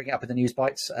 but I didn't bring it up in the news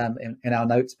bites in our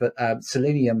notes, but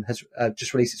Selenium has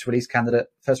just released its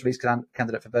first release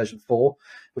candidate for version 4,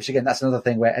 which again, that's another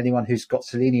thing where anyone who's got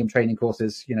Selenium training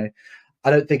courses, I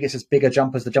don't think it's as big a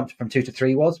jump as the jump from 2 to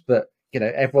 3 was, but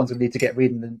everyone's going to need to get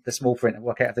reading the small print and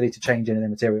work out if they need to change any of the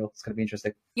material. It's going to be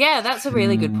interesting. Yeah, that's a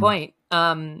really good point.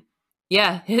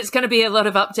 It's going to be a lot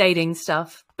of updating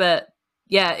stuff, but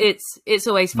yeah, it's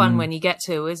always fun when you get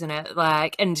to, isn't it?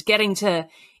 And getting to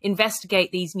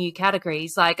investigate these new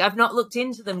categories. I've not looked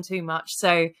into them too much,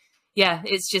 so yeah,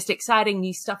 it's just exciting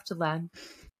new stuff to learn.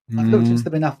 I've looked into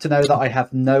them enough to know that I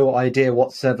have no idea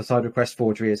what server-side request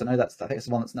forgery is. I think it's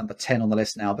the one that's number 10 on the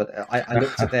list now, but I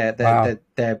looked at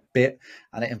their bit,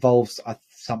 and it involves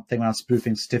something when I was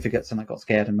spoofing certificates, and I got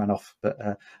scared and ran off. But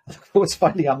I look forward to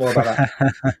finding out more about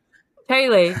that.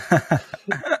 Totally.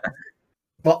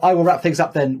 Well, I will wrap things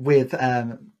up then with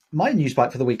my news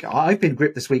bite for the week. I've been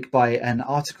gripped this week by an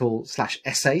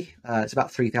article/essay. It's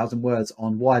about 3,000 words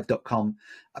on Wired.com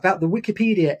about the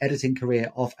Wikipedia editing career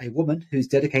of a woman who's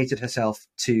dedicated herself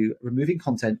to removing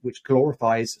content which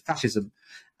glorifies fascism,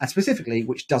 and specifically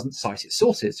which doesn't cite its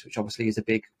sources, which obviously is a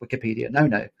big Wikipedia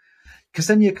no-no.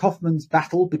 Ksenia Kaufman's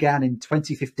battle began in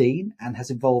 2015 and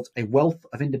has involved a wealth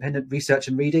of independent research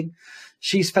and reading.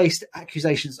 She's faced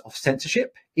accusations of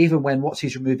censorship, even when what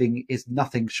she's removing is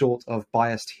nothing short of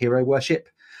biased hero worship.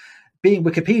 Being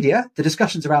Wikipedia, the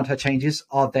discussions around her changes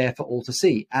are there for all to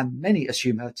see, and many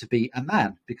assume her to be a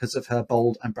man because of her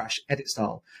bold and brash edit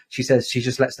style. She says she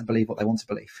just lets them believe what they want to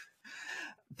believe.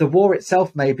 The war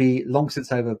itself may be long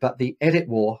since over, but the edit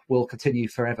war will continue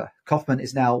forever. Kaufman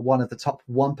is now one of the top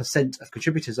 1% of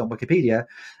contributors on Wikipedia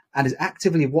and is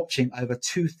actively watching over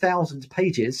 2,000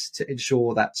 pages to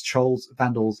ensure that trolls,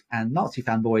 vandals, and Nazi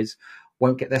fanboys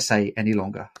won't get their say any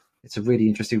longer. It's a really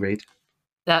interesting read.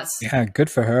 Yeah, good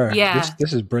for her. Yeah.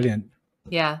 This is brilliant.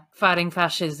 Yeah, fighting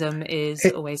fascism is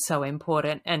always so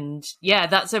important. And yeah,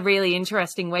 that's a really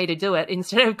interesting way to do it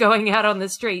instead of going out on the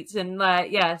streets, and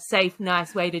safe,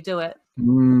 nice way to do it.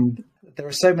 There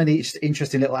are so many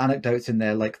interesting little anecdotes in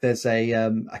there. Like there's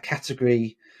a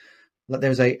category, like there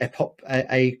was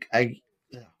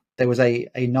there was a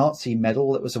Nazi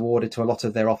medal that was awarded to a lot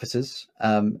of their officers.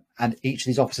 And each of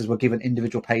these officers were given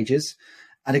individual pages.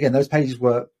 And again, those pages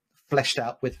were fleshed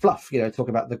out with fluff, talk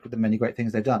about the many great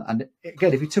things they've done. And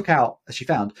again, if you took out, as she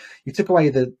found, you took away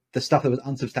the stuff that was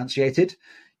unsubstantiated,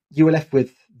 you were left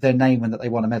with their name and that they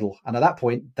won a medal. And at that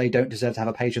point, they don't deserve to have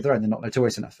a page of their own. They're not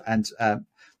notorious enough. And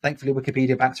thankfully,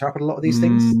 Wikipedia backed her up on a lot of these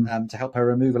things to help her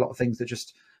remove a lot of things that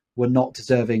just were not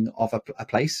deserving of a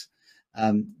place.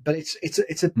 But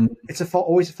it's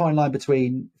always a fine line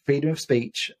between freedom of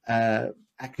speech,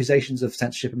 accusations of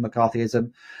censorship and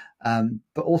McCarthyism.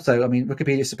 But also, I mean,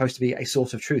 Wikipedia is supposed to be a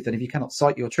source of truth. And if you cannot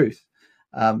cite your truth,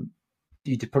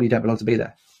 you probably don't belong to be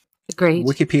there. Agreed.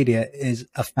 Wikipedia is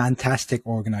a fantastic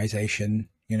organization,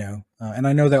 and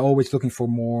I know they're always looking for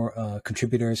more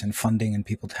contributors and funding and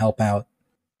people to help out.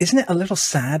 Isn't it a little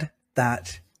sad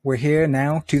that we're here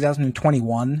now,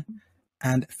 2021,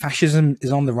 and fascism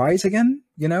is on the rise again,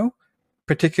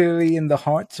 particularly in the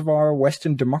hearts of our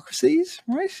Western democracies,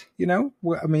 right?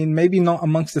 I mean, maybe not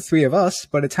amongst the three of us,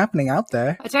 but it's happening out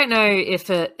there. I don't know if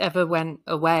it ever went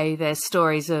away. There's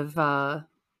stories of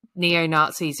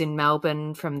neo-Nazis in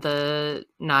Melbourne from the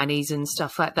 90s and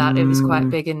stuff like that. It was quite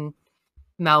big in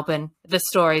Melbourne, the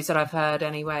stories that I've heard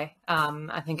anyway.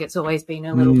 I think it's always been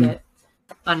a little bit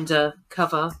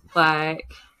undercover, but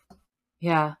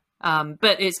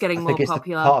it's getting more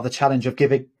popular. Part of the challenge of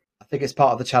giving, I think it's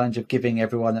part of the challenge of giving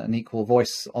everyone an equal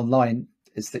voice online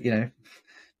is that,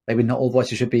 maybe not all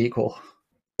voices should be equal.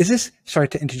 Is this, sorry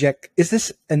to interject, is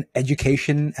this an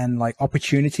education and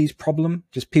opportunities problem?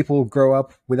 Just people grow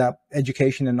up without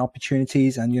education and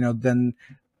opportunities, and then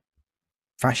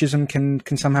fascism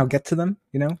can somehow get to them.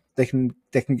 They can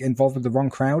get involved with the wrong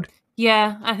crowd.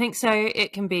 Yeah, I think so.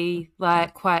 It can be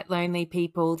quite lonely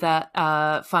people that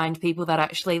find people that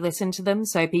actually listen to them.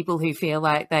 So people who feel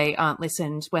like they aren't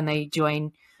listened when they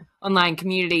join online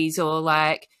communities or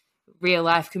real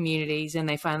life communities, and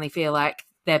they finally feel like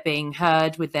they're being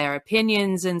heard with their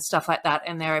opinions and stuff like that,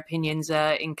 and their opinions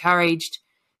are encouraged,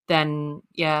 then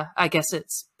I guess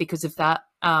it's because of that.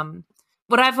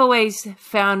 What I've always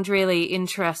found really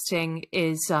interesting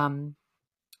is so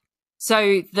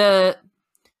the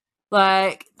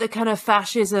kind of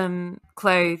fascism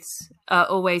clothes are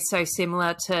always so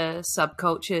similar to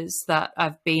subcultures that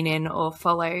I've been in or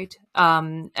followed.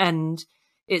 And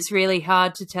it's really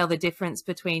hard to tell the difference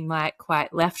between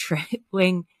quite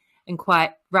left-wing and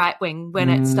quite right-wing when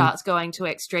it starts going to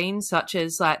extremes, such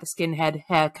as the skinhead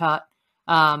haircut.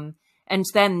 And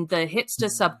then the hipster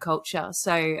subculture.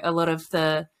 So a lot of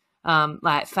the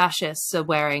fascists are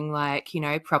wearing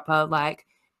proper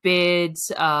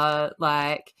beards,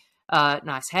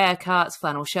 nice haircuts,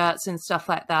 flannel shirts and stuff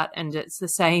like that. And it's the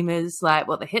same as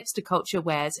what the hipster culture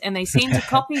wears. And they seem to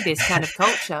copy this kind of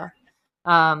culture.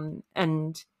 And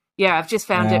I've just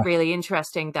found it really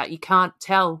interesting that you can't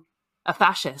tell a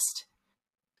fascist.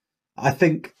 I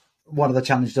think one of the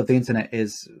challenges of the internet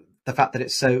is the fact that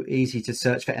it's so easy to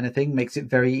search for anything makes it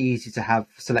very easy to have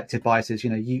selective biases.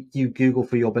 You Google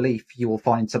for your belief, you will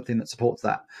find something that supports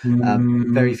that.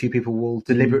 Very few people will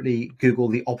deliberately Google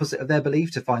the opposite of their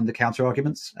belief to find the counter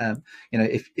arguments.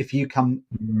 If you come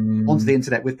onto the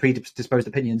internet with predisposed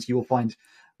opinions, you will find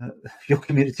your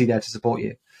community there to support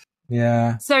you.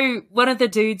 Yeah. So one of the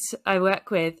dudes I work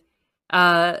with,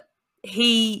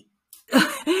 he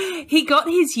he got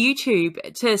his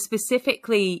YouTube to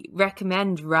specifically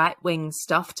recommend right-wing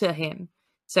stuff to him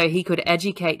so he could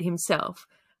educate himself.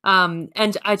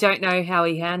 And I don't know how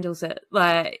he handles it.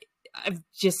 Like, I'm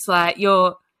just like,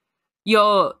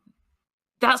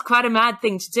 that's quite a mad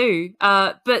thing to do.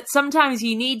 But sometimes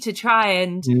you need to try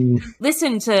and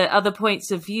listen to other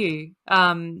points of view.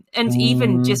 And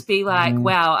even just be like,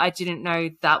 wow, I didn't know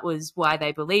that was why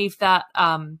they believe that.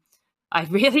 I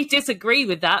really disagree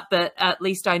with that, but at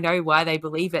least I know why they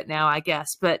believe it now, I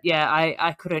guess. But yeah,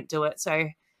 I couldn't do it. So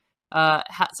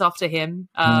hats off to him.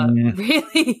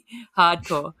 Really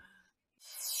hardcore.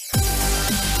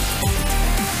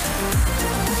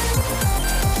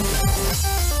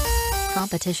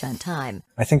 Competition time.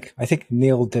 I think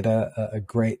Neil did a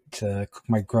great Cook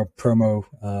My Grub promo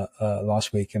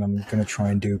last week, and I'm going to try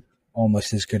and do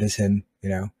almost as good as him.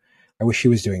 I wish he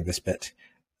was doing this bit.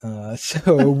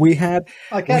 So we had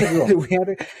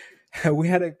we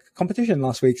had a competition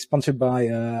last week sponsored by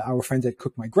our friends at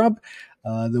Cook My Grub.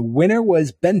 The winner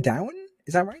was Ben Dowen.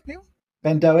 Is that right, Neil?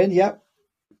 Ben Dowen, yep.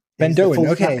 Ben Dowen,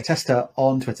 okay. Tester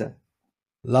on Twitter.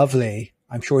 Lovely.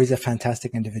 I'm sure he's a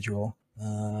fantastic individual.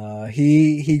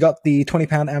 He got the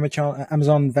 £20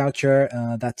 Amazon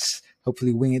voucher. That's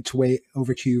hopefully winging its way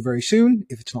over to you very soon,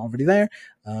 if it's not already there.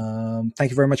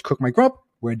 Thank you very much, Cook My Grub.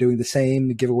 We're doing the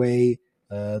same giveaway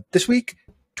this week.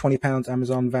 £20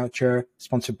 Amazon voucher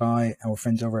sponsored by our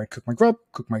friends over at Cook My Grub,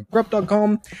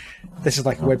 cookmygrub.com. This is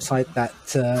like a website that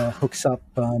hooks up,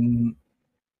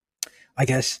 I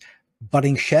guess,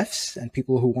 budding chefs and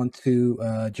people who want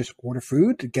to just order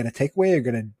food, get a takeaway or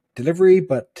get a delivery,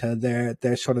 but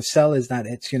their sort of sell is that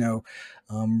it's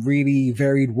really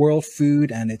varied world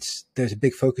food, and there's a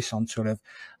big focus on sort of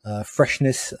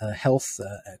freshness, health,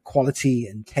 quality,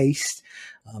 and taste.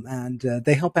 And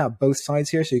they help out both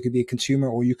sides here. So you could be a consumer,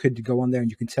 or you could go on there and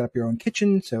you can set up your own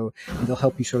kitchen. And they'll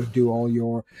help you sort of do all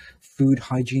your food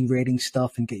hygiene rating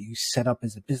stuff and get you set up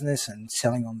as a business and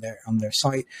selling on their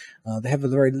site. They have a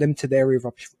very limited area of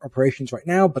operations right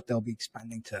now, but they'll be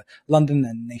expanding to London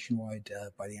and nationwide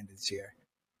by the end of this year.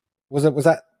 Was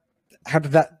that? How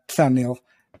did that sound, Neil?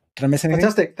 Did I miss anything?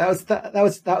 Fantastic. That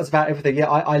was about everything. Yeah,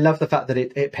 I love the fact that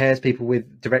it pairs people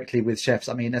directly with chefs.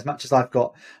 I mean, as much as I've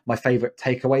got my favorite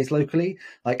takeaways locally,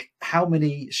 like how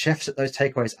many chefs at those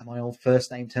takeaways am I on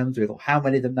first name terms with, or how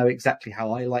many of them know exactly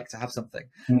how I like to have something?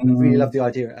 I really love the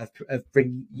idea of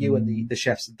bringing you and the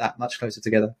chefs that much closer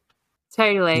together.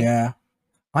 Totally. Yeah,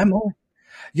 I'm all.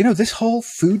 This whole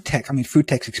food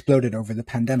tech's exploded over the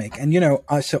pandemic. And,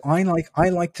 so I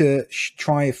like to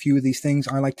try a few of these things.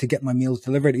 I like to get my meals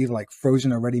delivered, either like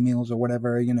frozen or ready meals or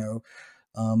whatever, and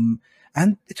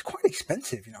it's quite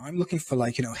expensive. I'm looking for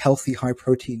healthy, high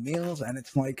protein meals. And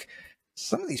it's like,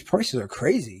 some of these prices are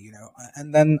crazy,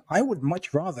 and then I would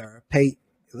much rather pay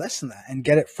less than that and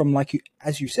get it from,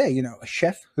 as you say, a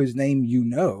chef whose name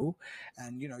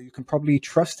and you can probably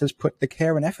trust has put the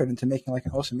care and effort into making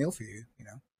an awesome meal for you.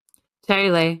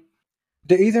 Totally.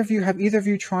 Have either of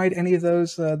you tried any of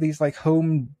those these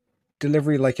home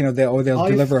delivery, they'll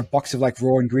deliver a box of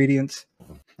raw ingredients?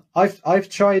 I've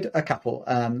tried a couple.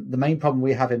 The main problem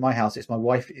we have in my house is my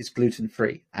wife is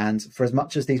gluten-free, and for as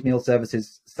much as these meal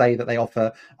services say that they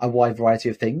offer a wide variety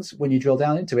of things, when you drill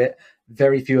down into it,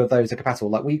 very few of those are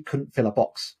compatible. We couldn't fill a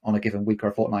box on a given week or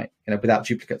a fortnight, without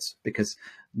duplicates, because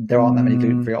there aren't that many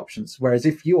gluten-free options. Whereas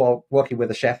if you are working with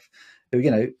a chef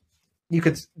who, you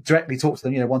could directly talk to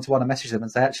them, one-to-one, and message them and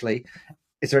say, actually,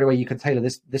 is there any way you can tailor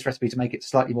this recipe to make it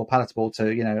slightly more palatable to,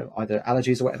 either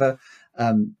allergies or whatever?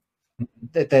 I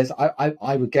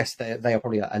would guess they are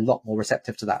probably a lot more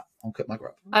receptive to that on Cook My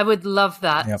Grub. I would love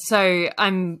that. Yep. So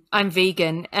I'm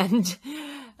vegan, and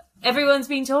everyone's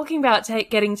been talking about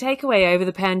getting takeaway over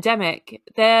the pandemic.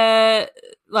 I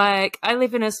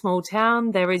live in a small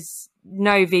town. There is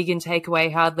no vegan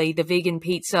takeaway hardly. The vegan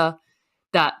pizza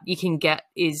that you can get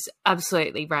is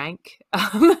absolutely rank.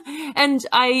 And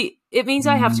it means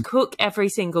I have to cook every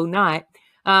single night.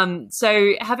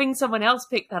 So having someone else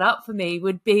pick that up for me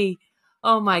would be,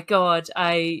 oh my God.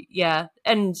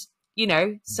 And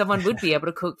someone would be able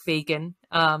to cook vegan.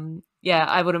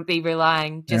 I wouldn't be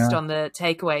relying just on the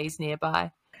takeaways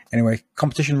nearby. Anyway,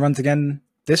 competition runs again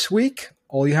this week.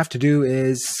 All you have to do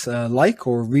is like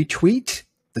or retweet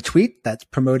the tweet that's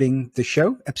promoting the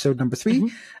show, episode number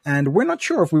 3. And we're not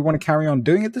sure if we want to carry on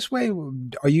doing it this way.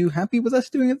 Are you happy with us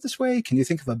doing it this way? Can you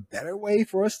think of a better way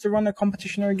for us to run a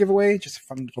competition or a giveaway? Just a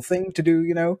fun little thing to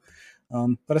do,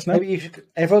 let us know.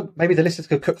 Maybe the listeners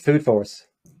could cook food for us.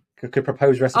 Could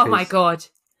propose recipes. Oh my God.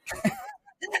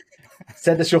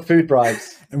 Send us your food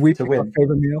bribes and we to pick win. our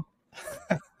favorite meal.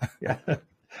 Yeah.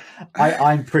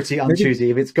 I'm pretty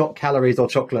unchoosy. If it's got calories or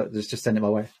chocolate, just send it my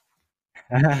way.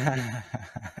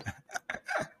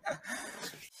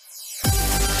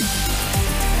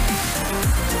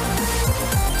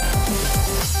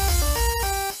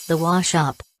 The Wash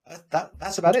Up.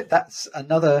 That's about it. That's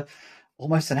another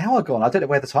almost an hour gone. I don't know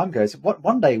where the time goes.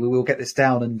 One day we will get this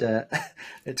down and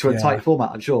to a tight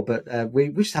format, I'm sure. But we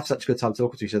just have such a good time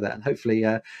talking to each other, and hopefully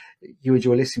you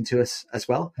enjoy listening to us as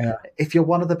well. Yeah. If you're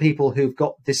one of the people who've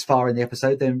got this far in the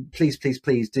episode, then please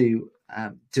do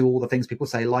all the things people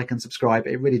say, like and subscribe.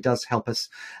 It really does help us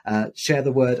share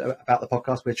the word about the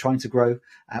podcast. We're trying to grow.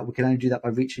 We can only do that by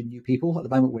reaching new people. At the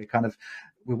moment,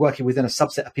 we're working within a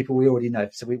subset of people we already know.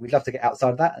 So we'd love to get outside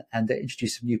of that and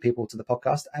introduce some new people to the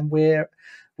podcast. And we're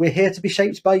here to be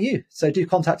shaped by you. So do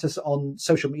contact us on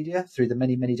social media through the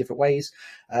many, many different ways.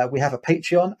 We have a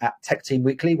Patreon at Tech Team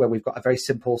Weekly, where we've got a very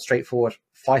simple, straightforward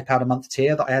 £5 a month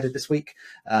tier that I added this week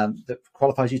that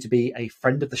qualifies you to be a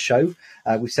friend of the show.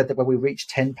 We've said that when we reach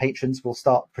 10 patrons, we'll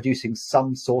start producing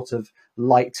some sort of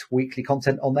light weekly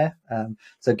content on there.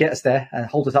 So get us there and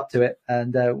hold us up to it,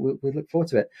 and we'll look forward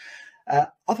to it.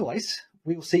 Otherwise,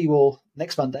 we will see you all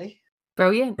next Monday.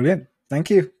 Brilliant. Thank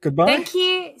you. Goodbye. Thank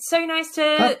you. So nice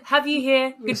to have you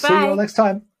here. We'll Goodbye. see you all next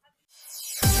time.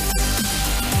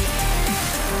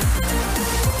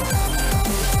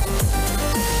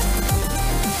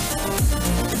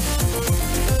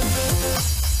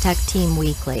 Tech Team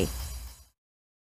Weekly.